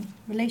favoring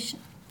relation.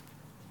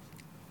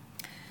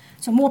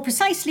 So more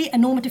precisely, a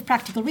normative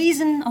practical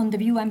reason, on the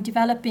view I'm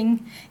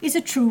developing, is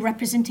a true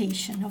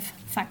representation of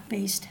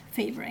fact-based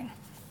favoring.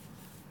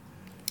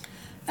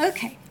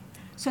 Okay,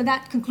 so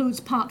that concludes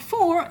part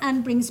 4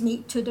 and brings me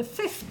to the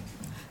 5th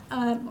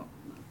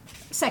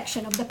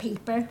section of the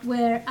paper,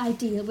 where I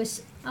deal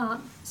with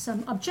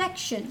some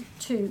objection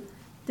to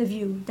the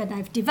view that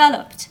I've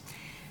developed.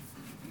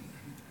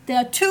 There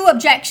are 2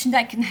 objections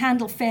I can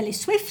handle fairly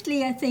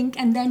swiftly, I think,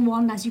 and then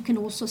one, as you can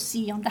also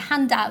see on the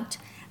handout,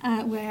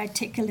 where I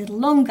take a little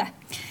longer.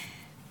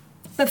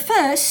 But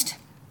first,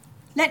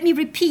 let me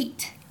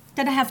repeat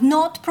that I have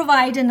not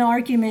provided an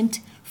argument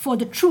for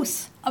the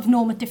truth of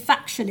normative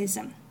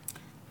factualism,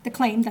 the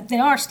claim that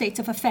there are states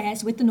of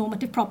affairs with the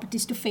normative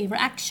properties to favor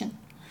action.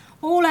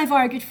 All I've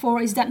argued for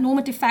is that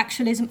normative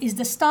factualism is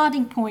the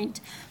starting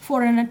point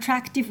for an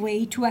attractive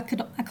way to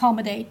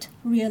accommodate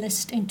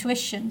realist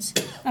intuitions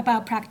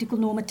about practical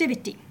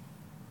normativity.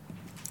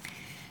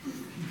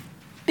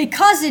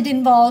 because it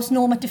involves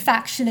normative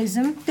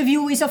factualism, the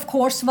view is, of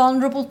course,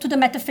 vulnerable to the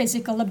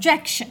metaphysical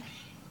objection.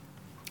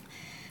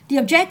 The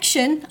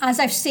objection, as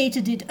I've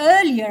stated it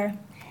earlier,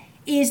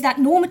 is that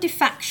normative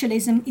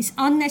factualism is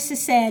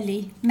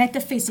unnecessarily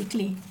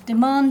metaphysically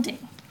demanding.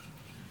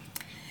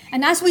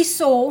 And as we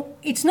saw,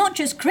 it's not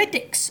just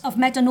critics of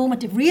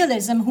metanormative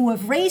realism who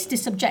have raised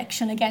this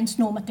objection against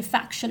normative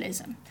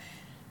factualism.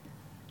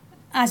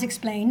 As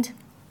explained,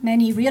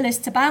 many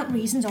realists about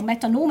reasons, or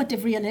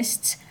metanormative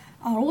realists,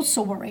 are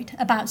also worried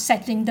about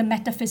setting the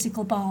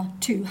metaphysical bar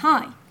too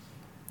high.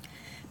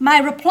 My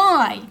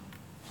reply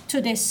to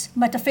this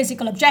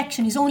metaphysical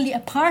objection is only a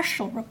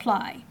partial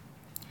reply.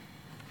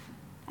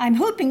 I'm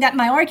hoping that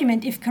my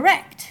argument, if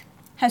correct,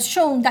 has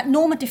shown that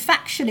normative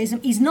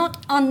factualism is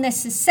not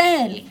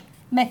unnecessarily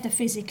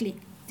metaphysically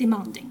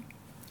demanding.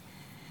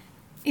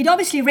 It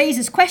obviously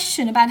raises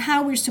questions about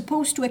how we're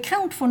supposed to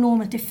account for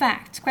normative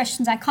facts,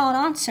 questions I can't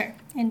answer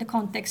in the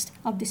context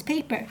of this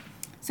paper.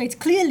 So it's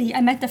clearly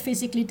a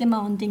metaphysically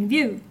demanding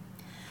view.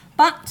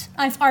 But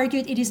I've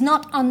argued it is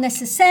not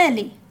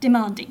unnecessarily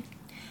demanding.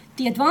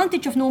 The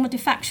advantage of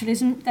normative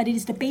factualism that it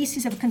is the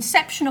basis of a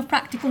conception of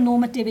practical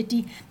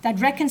normativity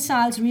that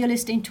reconciles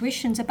realist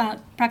intuitions about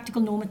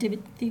practical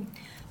normativity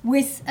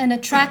with an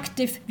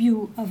attractive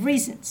view of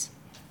reasons.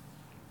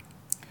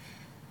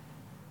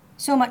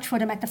 So much for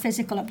the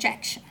metaphysical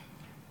objection.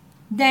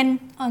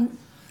 Then, on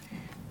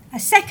a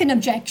second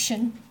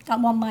objection that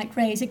one might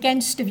raise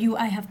against the view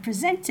I have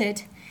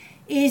presented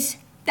is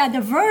that the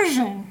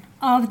version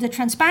of the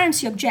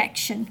transparency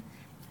objection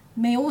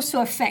may also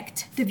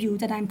affect the view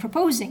that I'm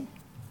proposing.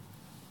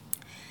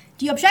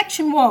 The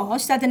objection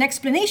was that an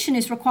explanation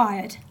is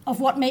required of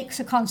what makes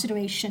a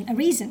consideration a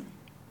reason.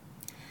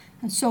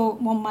 And so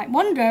one might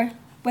wonder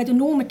whether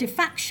normative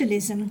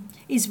factualism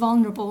is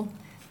vulnerable,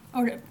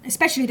 or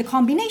especially the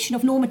combination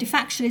of normative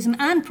factualism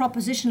and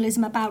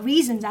propositionalism about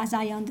reasons as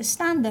I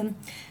understand them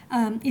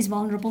is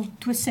vulnerable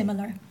to a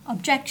similar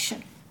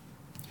objection.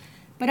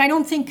 But I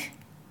don't think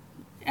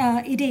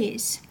it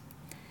is.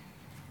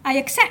 I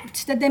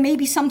accept that there may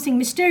be something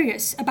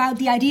mysterious about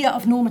the idea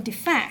of normative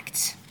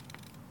facts.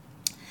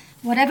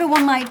 Whatever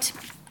one might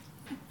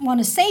want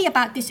to say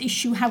about this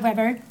issue,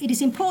 however, it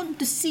is important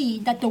to see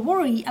that the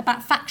worry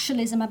about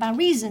factualism about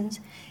reasons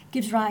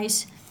gives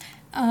rise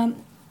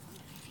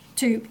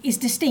is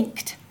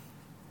distinct.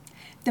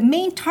 The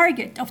main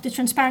target of the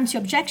transparency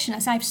objection,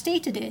 as I've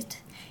stated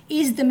it,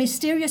 is the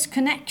mysterious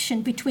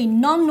connection between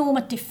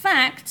non-normative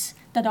facts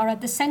that are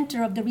at the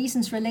center of the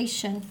reasons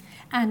relation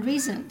and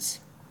reasons.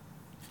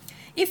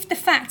 If the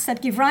facts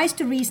that give rise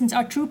to reasons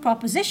are true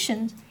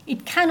propositions,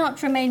 it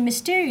cannot remain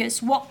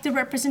mysterious what the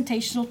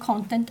representational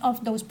content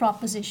of those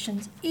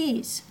propositions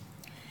is.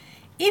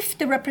 If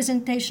the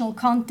representational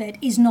content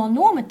is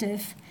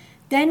non-normative,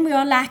 then we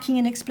are lacking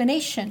an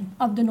explanation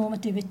of the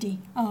normativity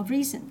of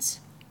reasons.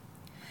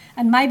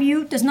 And my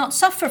view does not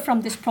suffer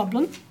from this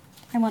problem,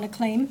 I want to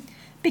claim,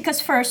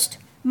 because first,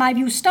 my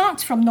view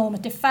starts from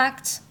normative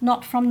facts,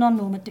 not from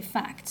non-normative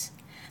facts.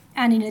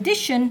 And in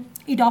addition,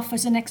 it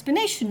offers an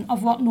explanation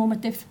of what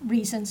normative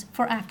reasons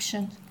for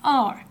action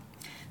are.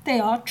 They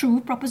are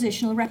true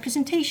propositional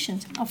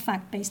representations of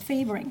fact-based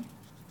favoring.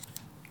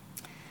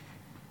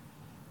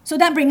 So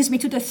that brings me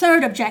to the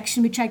third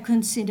objection, which I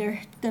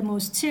consider the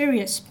most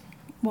serious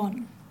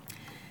one.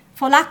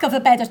 For lack of a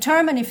better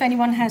term, and if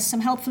anyone has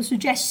some helpful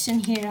suggestion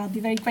here, I'll be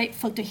very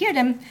grateful to hear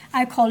them,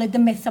 I call it the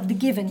myth of the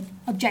given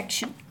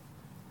objection.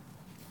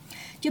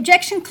 The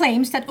objection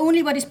claims that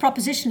only what is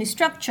propositionally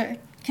structured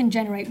can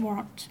generate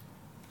warrant.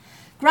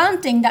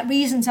 Granting that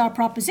reasons are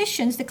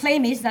propositions, the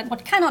claim is that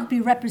what cannot be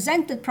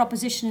represented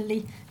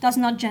propositionally does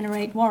not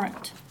generate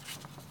warrant.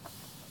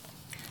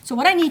 So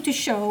what I need to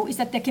show is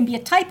that there can be a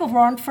type of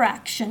warrant for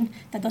action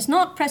that does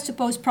not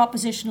presuppose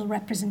propositional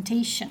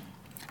representation.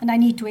 And I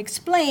need to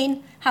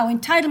explain how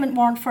entitlement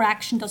warrant for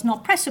action does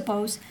not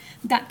presuppose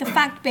that the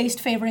fact-based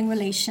favoring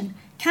relation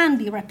can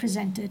be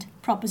represented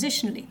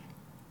propositionally.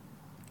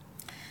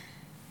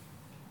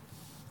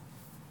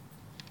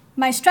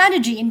 My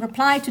strategy in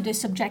reply to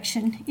this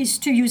objection is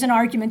to use an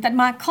argument that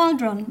Mark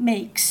Calderon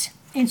makes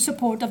in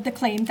support of the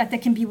claim that there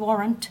can be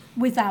warrant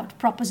without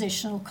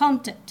propositional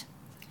content.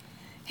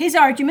 His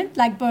argument,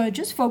 like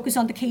Burgess, focuses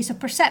on the case of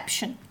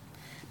perception,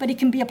 but it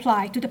can be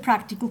applied to the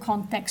practical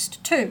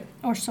context too,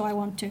 or so I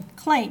want to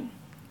claim.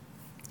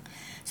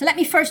 So let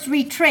me first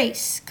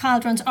retrace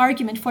Calderon's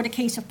argument for the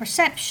case of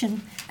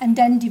perception and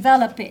then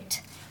develop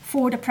it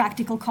for the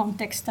practical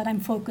context that I'm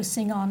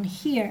focusing on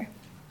here.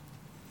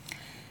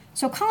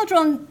 So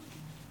Calderon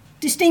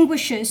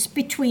distinguishes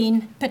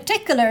between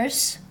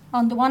particulars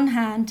on the one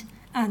hand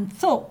and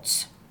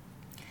thoughts.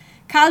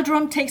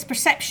 Calderon takes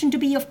perception to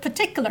be of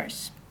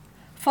particulars.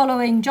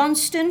 Following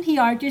Johnston, he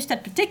argues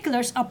that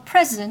particulars are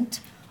present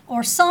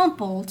or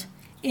sampled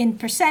in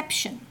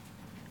perception.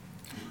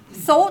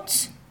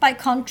 Thoughts, by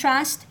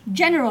contrast,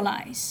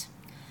 generalize.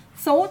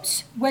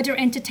 Thoughts, whether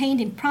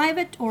entertained in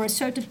private or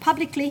asserted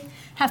publicly,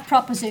 have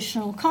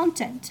propositional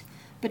content,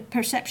 but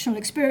perceptual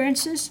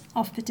experiences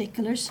of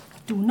particulars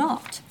do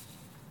not.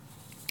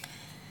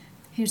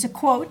 Here's a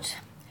quote.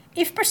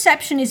 If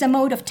perception is a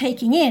mode of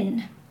taking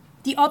in,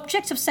 the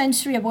objects of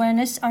sensory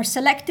awareness are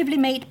selectively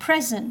made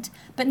present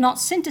but not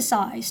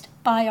synthesized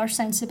by our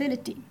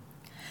sensibility.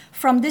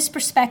 From this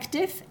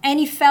perspective,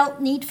 any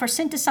felt need for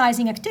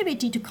synthesizing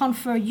activity to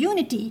confer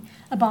unity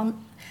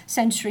upon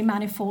sensory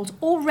manifolds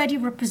already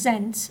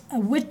represents a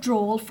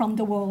withdrawal from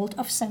the world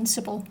of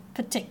sensible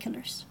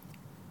particulars.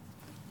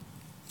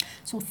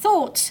 So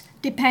thoughts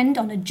depend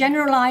on a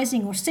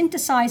generalizing or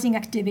synthesizing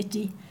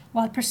activity,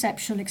 while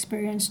perceptual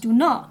experience do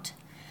not.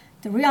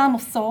 The realm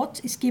of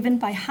thought is given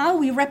by how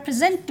we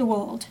represent the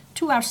world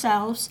to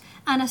ourselves,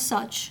 and as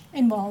such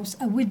involves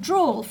a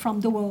withdrawal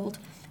from the world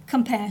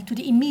compared to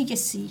the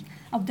immediacy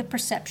of the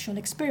perceptual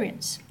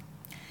experience.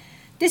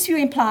 This view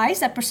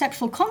implies that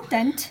perceptual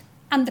content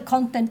and the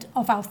content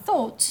of our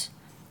thoughts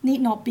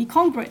need not be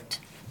congruent.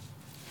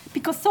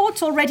 Because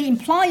thoughts already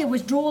imply a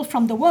withdrawal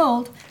from the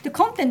world, the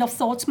content of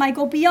thoughts might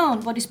go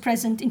beyond what is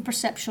present in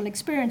perceptual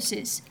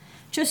experiences,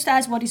 just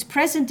as what is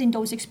present in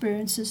those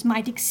experiences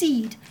might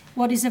exceed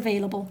what is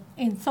available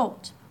in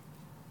thought.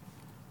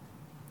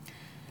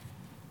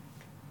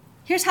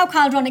 Here's how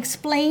Kaldron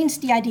explains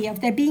the idea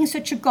of there being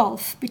such a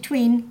gulf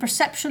between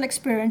perceptual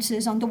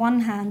experiences on the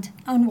one hand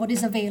and what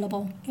is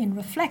available in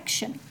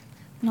reflection.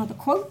 Another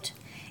quote,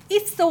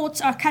 "If thoughts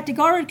are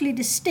categorically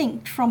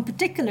distinct from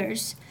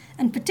particulars,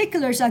 and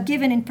particulars are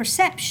given in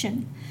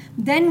perception,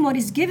 then what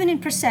is given in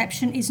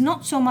perception is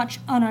not so much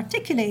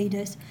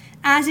unarticulated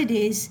as it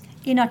is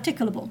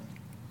inarticulable.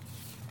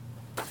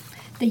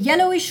 The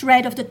yellowish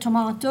red of the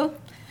tomato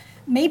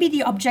may be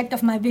the object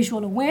of my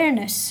visual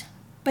awareness,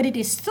 but it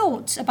is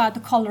thoughts about the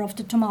color of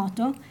the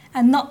tomato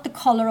and not the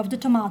color of the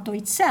tomato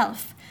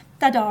itself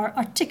that are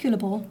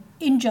articulable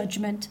in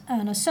judgment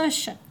and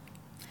assertion.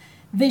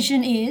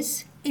 Vision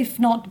is, if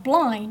not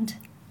blind,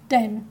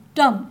 then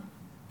dumb."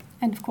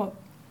 End of quote.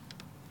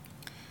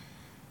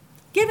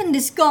 Given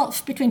this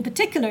gulf between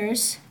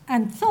particulars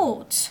and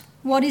thoughts,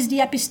 what is the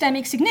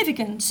epistemic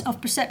significance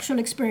of perceptual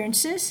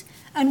experiences,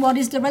 and what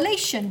is the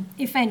relation,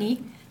 if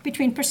any,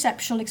 between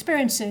perceptual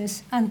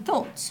experiences and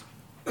thoughts?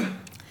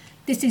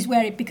 This is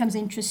where it becomes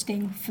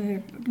interesting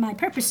for my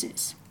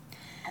purposes.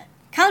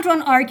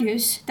 Kaldron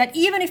argues that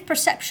even if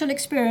perceptual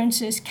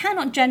experiences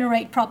cannot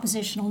generate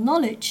propositional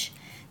knowledge,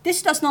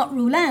 this does not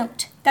rule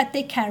out that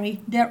they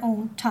carry their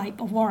own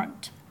type of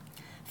warrant.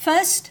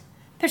 First,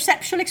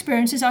 perceptual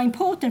experiences are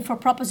important for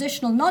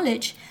propositional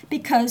knowledge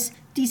because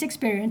these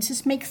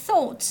experiences make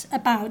thoughts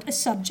about a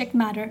subject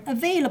matter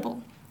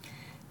available.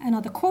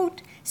 Another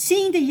quote,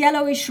 "Seeing the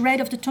yellowish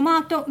red of the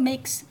tomato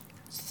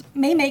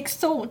may make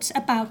thoughts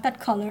about that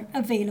color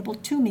available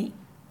to me."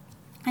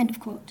 End of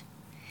quote.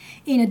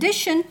 In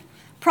addition,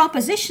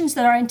 propositions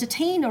that are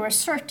entertained or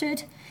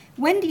asserted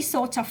when these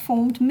thoughts are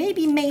formed may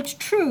be made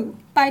true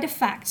by the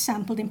facts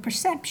sampled in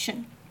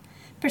perception.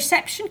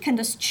 Perception can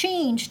thus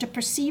change the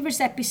perceiver's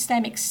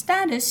epistemic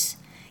status,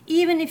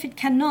 even if it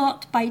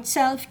cannot by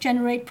itself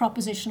generate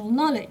propositional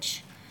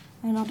knowledge.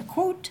 Another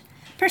quote,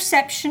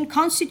 "Perception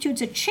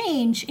constitutes a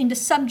change in the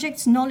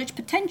subject's knowledge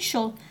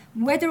potential,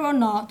 whether or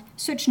not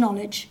such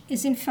knowledge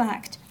is in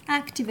fact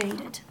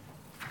activated."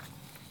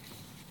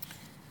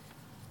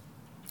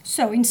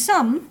 So in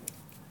sum,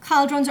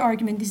 Kaldron's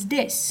argument is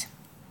this.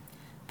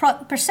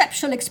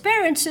 Perceptual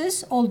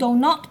experiences, although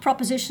not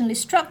propositionally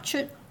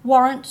structured,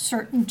 warrant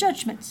certain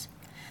judgments.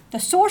 The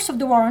source of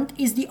the warrant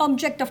is the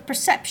object of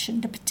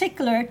perception, the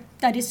particular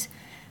that is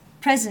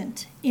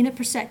present in a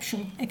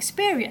perceptual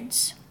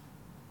experience.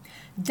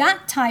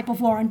 That type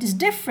of warrant is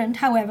different,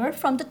 however,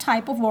 from the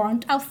type of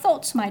warrant our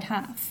thoughts might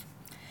have.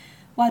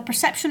 While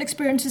perceptual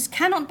experiences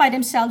cannot by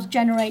themselves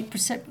generate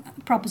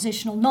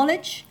propositional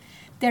knowledge,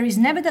 there is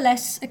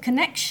nevertheless a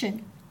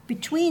connection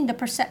between the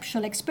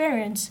perceptual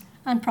experience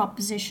and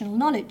propositional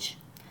knowledge.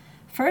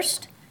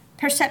 First,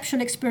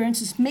 perceptual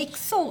experiences make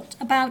thought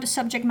about a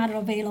subject matter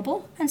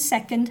available, and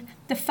second,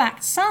 the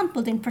facts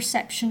sampled in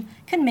perception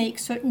can make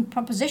certain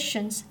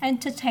propositions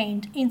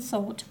entertained in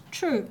thought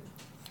true.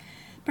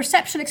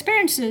 Perceptual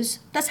experiences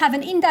thus have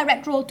an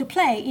indirect role to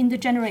play in the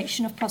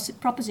generation of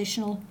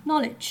propositional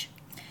knowledge.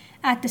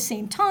 At the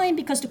same time,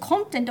 because the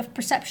content of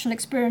perceptual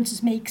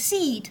experiences may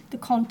exceed the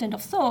content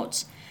of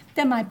thoughts,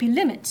 there might be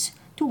limits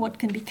to what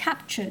can be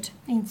captured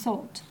in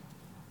thought.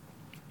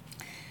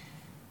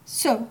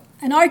 So,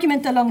 an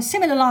argument along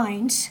similar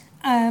lines,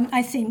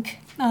 I think,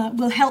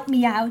 will help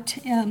me out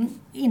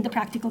in the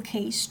practical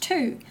case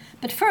too.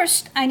 But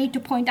first, I need to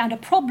point out a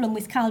problem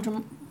with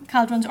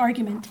Kaldron's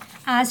argument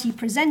as he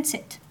presents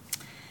it.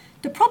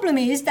 The problem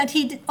is that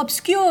he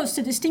obscures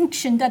the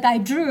distinction that I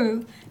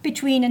drew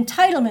between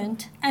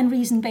entitlement and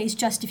reason-based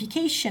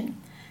justification,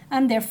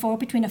 and therefore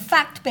between a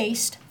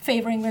fact-based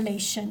favoring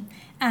relation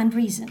and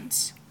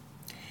reasons.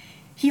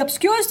 He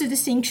obscures the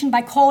distinction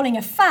by calling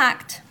a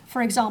fact,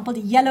 for example,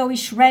 the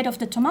yellowish red of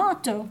the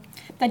tomato,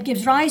 that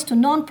gives rise to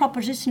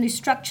non-propositionally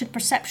structured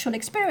perceptual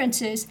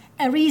experiences,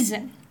 a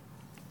reason.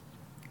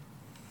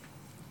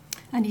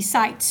 And he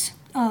cites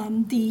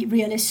the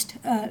realist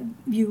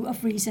view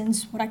of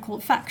reasons, what I call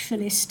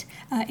factualist,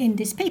 in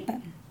this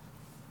paper.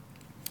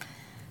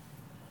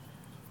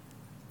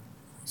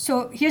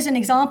 So here's an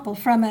example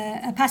from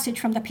a passage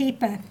from the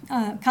paper,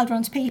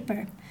 Calderon's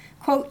paper.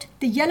 Quote,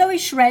 "The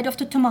yellowish red of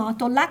the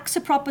tomato lacks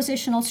a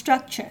propositional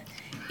structure.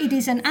 It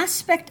is an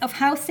aspect of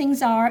how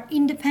things are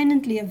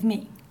independently of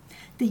me.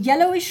 The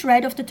yellowish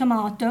red of the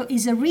tomato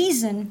is a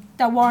reason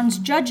that warrants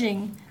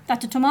judging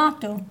that the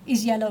tomato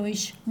is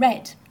yellowish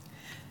red."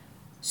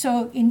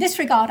 So in this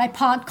regard, I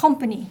part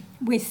company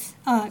with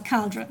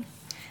Calderon.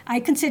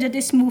 I consider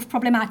this move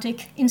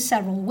problematic in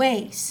several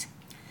ways.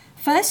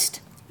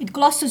 First, it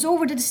glosses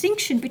over the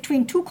distinction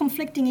between two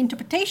conflicting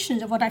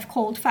interpretations of what I've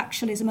called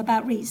factualism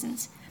about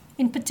reasons.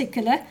 In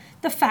particular,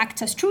 the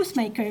facts as truth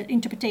maker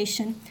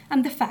interpretation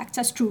and the facts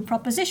as true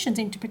propositions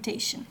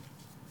interpretation.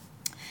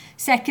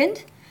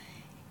 Second,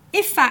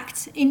 if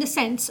facts in the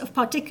sense of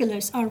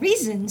particulars are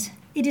reasons,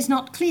 it is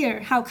not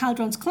clear how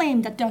Calderon's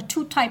claim that there are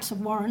two types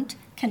of warrant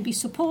can be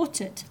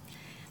supported.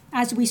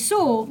 As we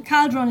saw,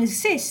 Calderon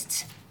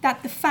insists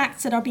that the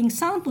facts that are being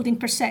sampled in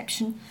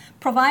perception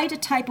provide a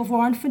type of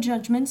warrant for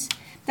judgments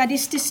that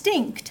is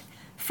distinct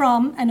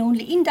from and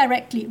only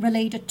indirectly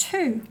related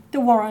to the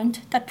warrant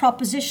that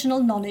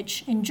propositional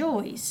knowledge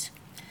enjoys.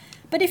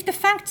 But if the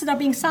facts that are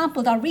being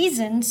sampled are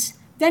reasons,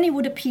 then it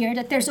would appear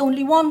that there's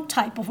only one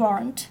type of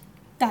warrant,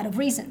 that of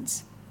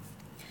reasons.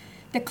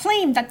 The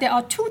claim that there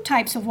are two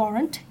types of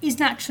warrant is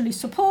naturally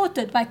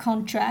supported, by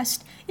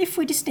contrast, if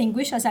we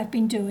distinguish, as I've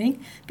been doing,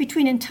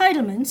 between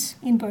entitlements,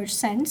 in Birch's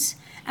sense,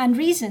 and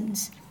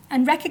reasons,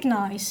 and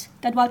recognize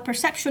that while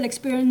perceptual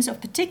experience of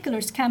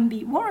particulars can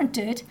be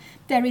warranted,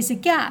 there is a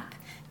gap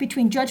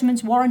between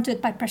judgments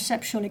warranted by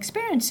perceptual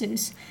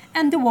experiences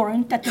and the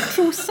warrant that the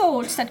true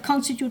thoughts that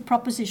constitute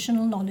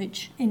propositional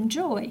knowledge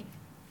enjoy.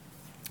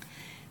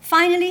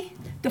 Finally,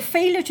 the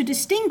failure to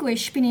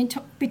distinguish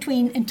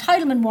between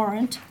entitlement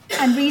warrant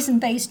and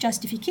reason-based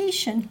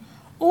justification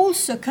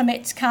also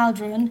commits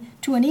Calderon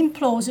to an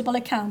implausible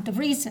account of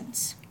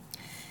reasons.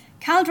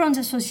 Calderon's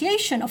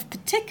association of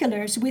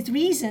particulars with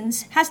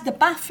reasons has the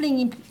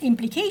baffling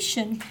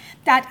implication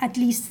that at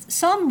least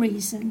some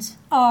reasons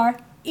are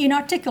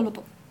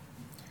inarticulable.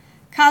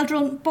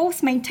 Calderon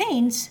both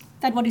maintains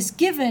that what is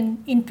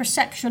given in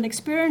perceptual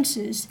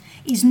experiences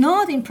is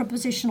not in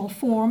propositional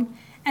form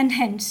and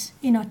hence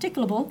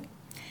inarticulable,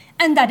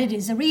 and that it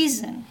is a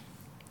reason.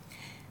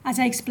 As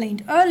I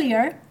explained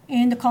earlier,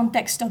 in the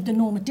context of the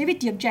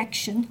normativity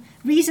objection,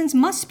 reasons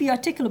must be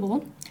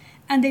articulable,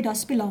 and they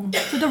thus belong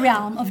to the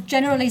realm of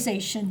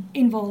generalization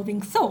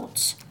involving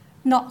thoughts,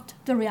 not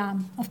the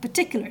realm of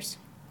particulars.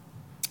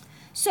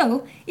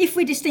 So, if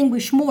we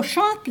distinguish more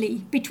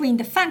sharply between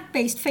the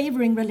fact-based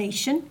favoring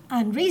relation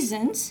and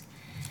reasons,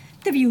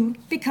 the view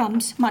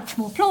becomes much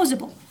more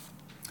plausible.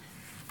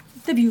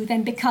 The view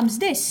then becomes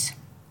this: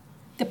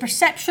 the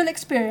perceptual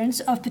experience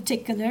of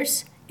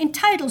particulars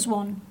entitles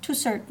one to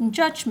certain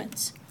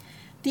judgments.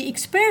 The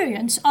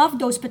experience of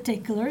those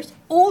particulars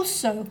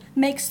also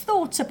makes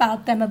thoughts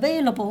about them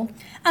available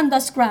and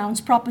thus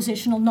grounds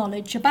propositional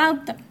knowledge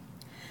about them.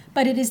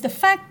 But it is the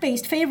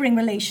fact-based favoring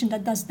relation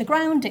that does the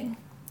grounding.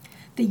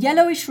 The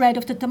yellowish red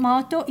of the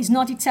tomato is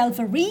not itself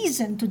a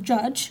reason to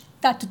judge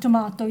that the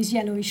tomato is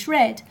yellowish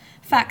red.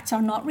 Facts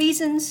are not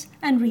reasons,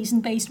 and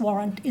reason-based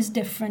warrant is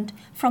different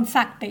from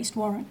fact-based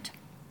warrant.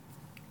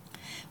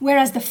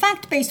 Whereas the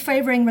fact-based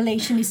favoring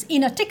relation is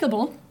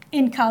inarticulable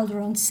in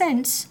Calderon's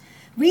sense,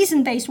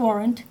 reason-based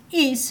warrant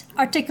is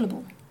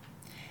articulable.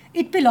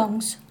 It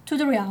belongs to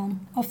the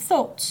realm of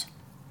thoughts.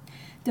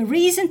 The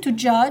reason to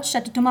judge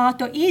that the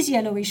tomato is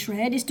yellowish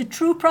red is the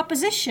true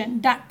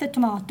proposition that the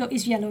tomato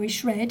is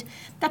yellowish red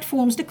that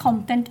forms the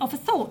content of a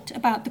thought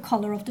about the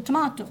color of the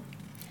tomato.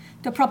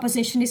 The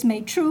proposition is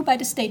made true by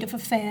the state of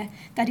affair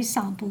that is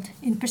sampled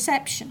in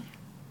perception.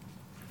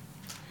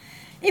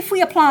 If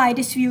we apply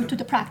this view to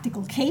the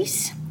practical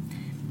case,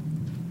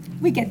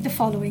 we get the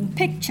following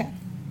picture.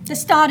 The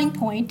starting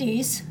point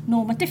is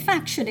normative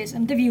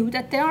factualism, the view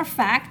that there are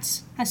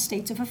facts, as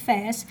states of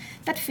affairs,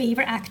 that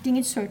favor acting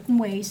in certain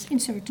ways in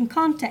certain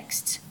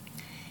contexts.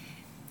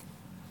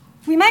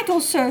 We might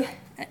also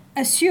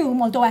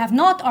assume, although I have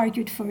not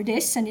argued for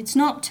this, and it's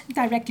not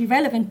directly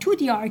relevant to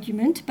the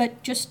argument,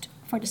 but just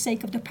for the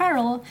sake of the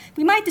parallel,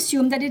 we might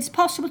assume that it's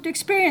possible to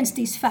experience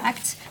these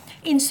facts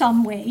in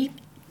some way,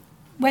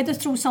 whether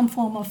through some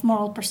form of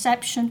moral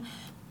perception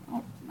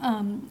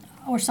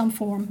or some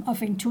form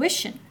of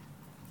intuition.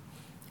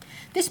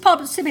 This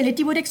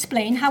possibility would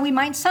explain how we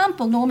might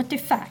sample normative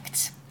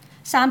facts.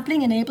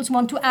 Sampling enables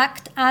one to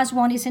act as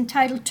one is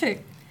entitled to.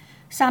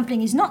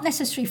 Sampling is not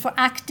necessary for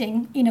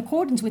acting in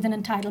accordance with an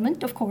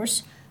entitlement, of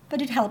course,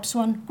 but it helps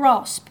one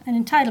grasp an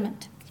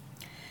entitlement.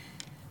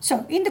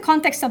 So, in the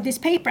context of this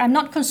paper, I'm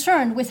not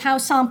concerned with how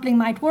sampling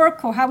might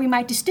work or how we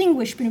might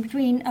distinguish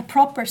between a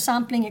proper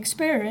sampling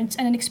experience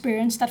and an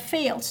experience that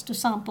fails to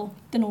sample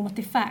the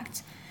normative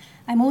facts.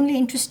 I'm only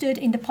interested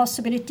in the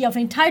possibility of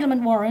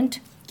entitlement warrant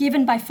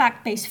given by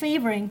fact-based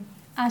favoring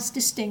as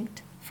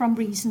distinct from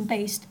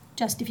reason-based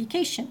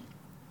justification.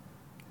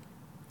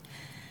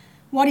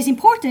 What is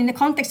important in the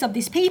context of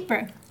this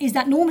paper is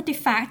that normative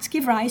facts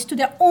give rise to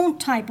their own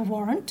type of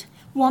warrant,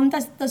 one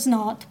that does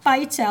not, by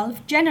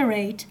itself,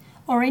 generate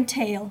or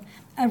entail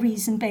a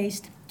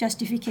reason-based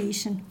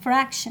justification for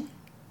action.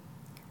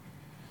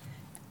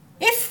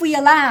 If we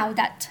allow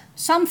that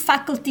some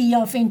faculty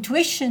of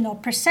intuition or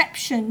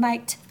perception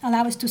might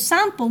allow us to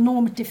sample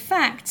normative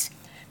facts,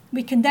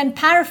 we can then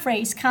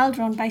paraphrase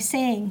Calderon by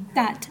saying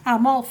that our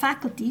moral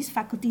faculties,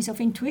 faculties of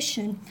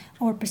intuition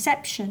or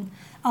perception,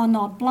 are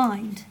not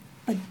blind,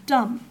 but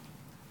dumb.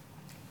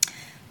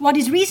 What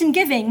is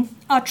reason-giving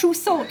are true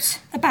thoughts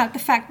about the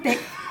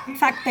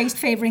fact-based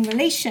favoring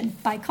relation,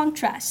 by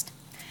contrast.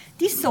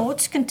 These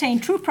thoughts contain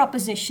true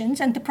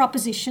propositions, and the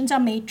propositions are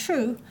made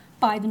true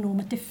by the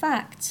normative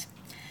facts.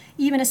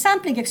 Even a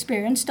sampling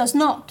experience does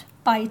not,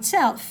 by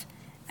itself,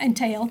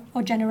 entail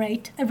or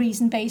generate a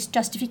reason-based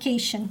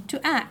justification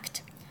to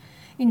act.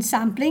 In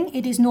sampling,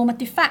 it is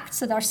normative facts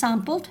that are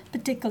sampled,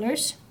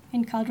 particulars,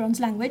 in Calderon's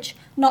language,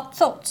 not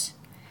thoughts.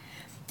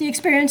 The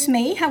experience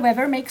may,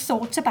 however, make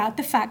thoughts about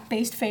the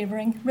fact-based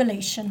favoring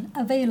relation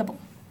available.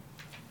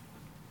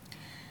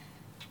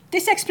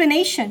 This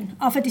explanation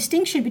of a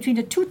distinction between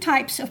the two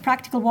types of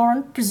practical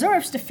warrant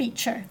preserves the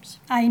features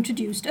I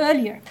introduced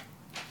earlier.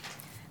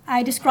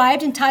 I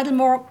described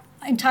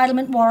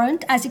entitlement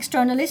warrant as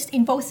externalist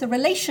in both a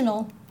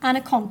relational and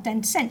a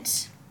content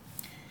sense.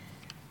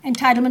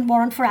 Entitlement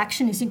warrant for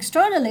action is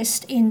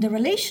externalist in the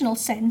relational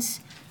sense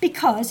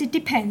because it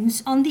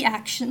depends on the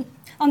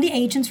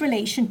agent's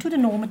relation to the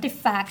normative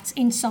facts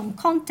in some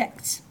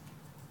contexts.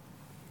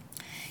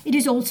 It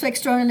is also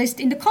externalist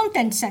in the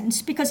content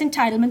sense because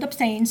entitlement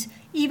obtains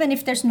even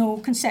if there's no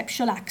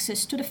conceptual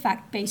access to the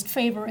fact-based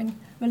favoring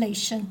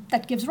relation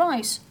that gives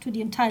rise to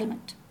the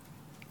entitlement.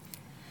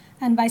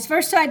 And vice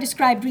versa, I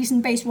described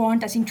reason-based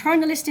warrant as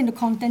internalist in the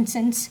content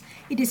sense.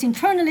 It is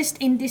internalist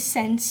in this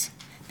sense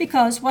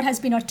because what has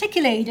been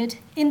articulated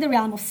in the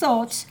realm of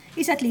thoughts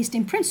is at least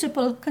in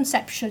principle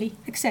conceptually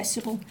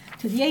accessible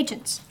to the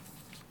agents.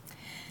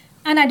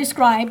 And I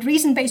described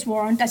reason-based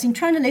warrant as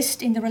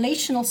internalist in the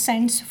relational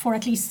sense for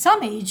at least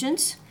some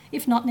agents,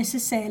 if not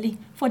necessarily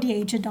for the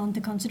agent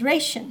under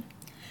consideration.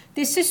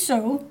 This is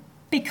so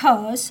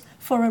because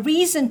for a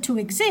reason to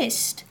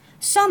exist,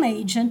 some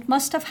agent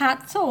must have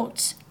had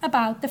thoughts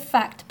about the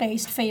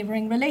fact-based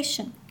favoring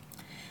relation.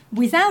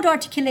 Without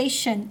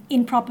articulation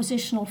in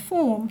propositional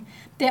form,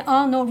 there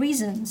are no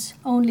reasons,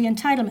 only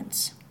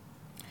entitlements.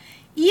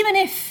 Even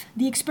if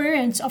the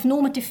experience of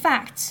normative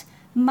facts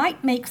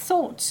might make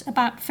thoughts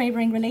about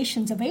favoring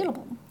relations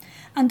available,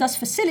 and thus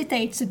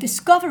facilitates the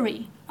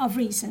discovery of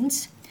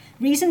reasons,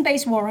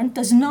 reason-based warrant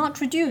does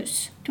not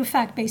reduce to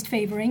fact-based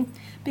favoring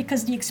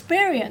because the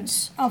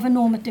experience of a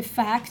normative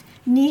fact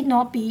need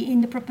not be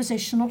in the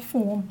propositional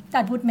form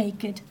that would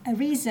make it a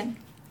reason.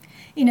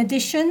 In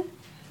addition,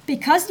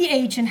 because the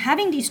agent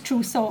having these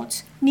true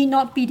thoughts need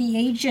not be the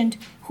agent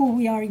who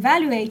we are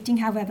evaluating,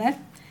 however,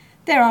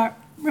 there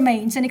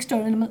remains an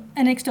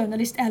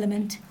externalist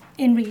element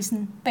in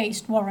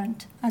reason-based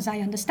warrant, as I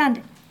understand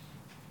it.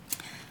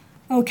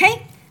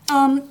 Okay,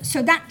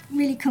 so that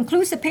really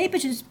concludes the paper,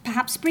 just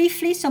perhaps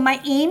briefly. So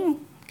my aim, in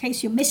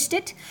case you missed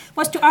it,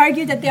 was to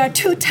argue that there are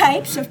two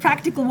types of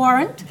practical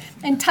warrant: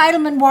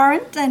 entitlement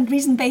warrant and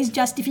reason-based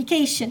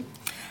justification.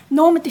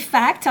 Normative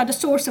facts are the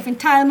source of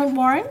entitlement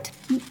warrant,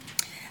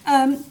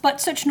 but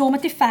such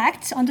normative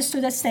facts,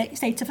 understood as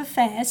states of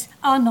affairs,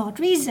 are not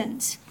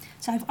reasons.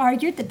 So I've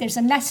argued that there's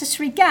a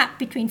necessary gap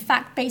between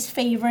fact-based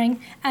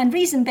favoring and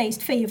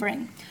reason-based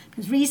favoring,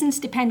 because reasons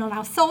depend on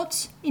our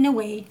thoughts in a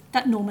way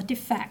that normative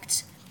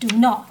facts do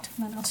not.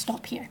 And I'll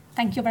stop here.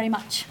 Thank you very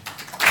much.